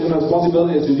them as soon as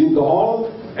possible as you leave the hall,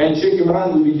 and Sheikh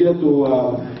Imran will be here to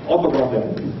autograph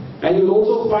them. And you'll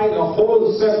also find a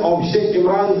whole set of Sheikh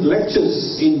Imran's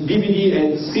lectures in DVD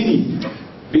and CD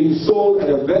being sold at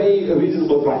a very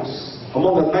reasonable price.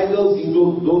 Among the titles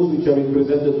include those which have been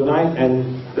presented tonight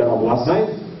and last night.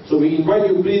 So we invite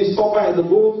you, please stop by at the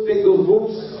booth, take those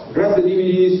books, grab the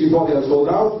DVDs before they are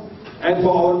sold out. And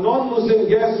for our non-Muslim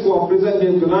guests who are present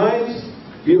here tonight,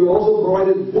 we have also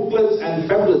provided booklets and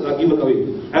pamphlets are given away,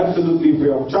 absolutely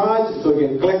free of charge, so you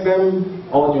can collect them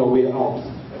on your way out.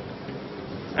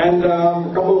 And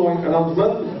a couple more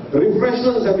announcements.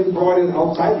 Refreshments have been provided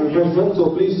outside,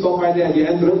 so please stop by there at the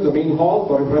entrance, the main hall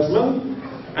for refreshment.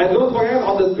 And don't forget,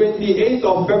 on the 28th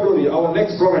of February, our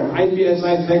next program,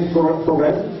 IPSI's next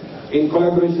program, in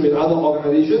collaboration with other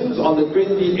organizations, on the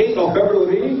 28th of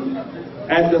February,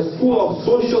 at the School of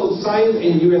Social Science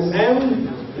in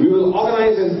USM, we will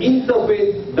organize an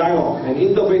interfaith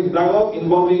dialogue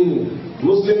involving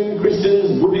Muslim,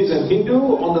 Christians, Buddhists and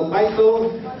Hindu on the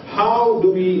title, How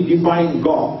Do We Define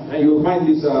God? And you will find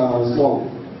this small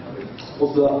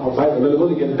poster outside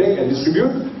available, you can take and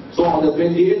distribute. So on the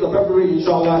 28th of February,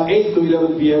 inshallah, 8 to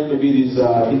 11 p.m. will be this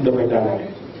interfaith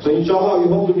dialogue. So inshallah,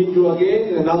 we hope to meet you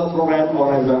again in another program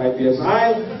organized by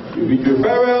IPSI. We bid you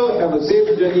farewell, have a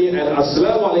safe journey, and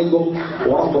Assalamu alaikum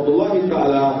wa rahmatullahi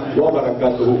ta'ala wa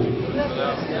barakatuhu.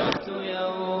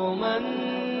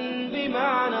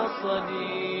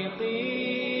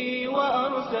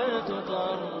 وأرسلت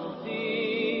طرفي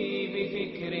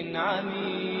بفكر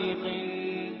عميق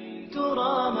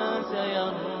ترى ما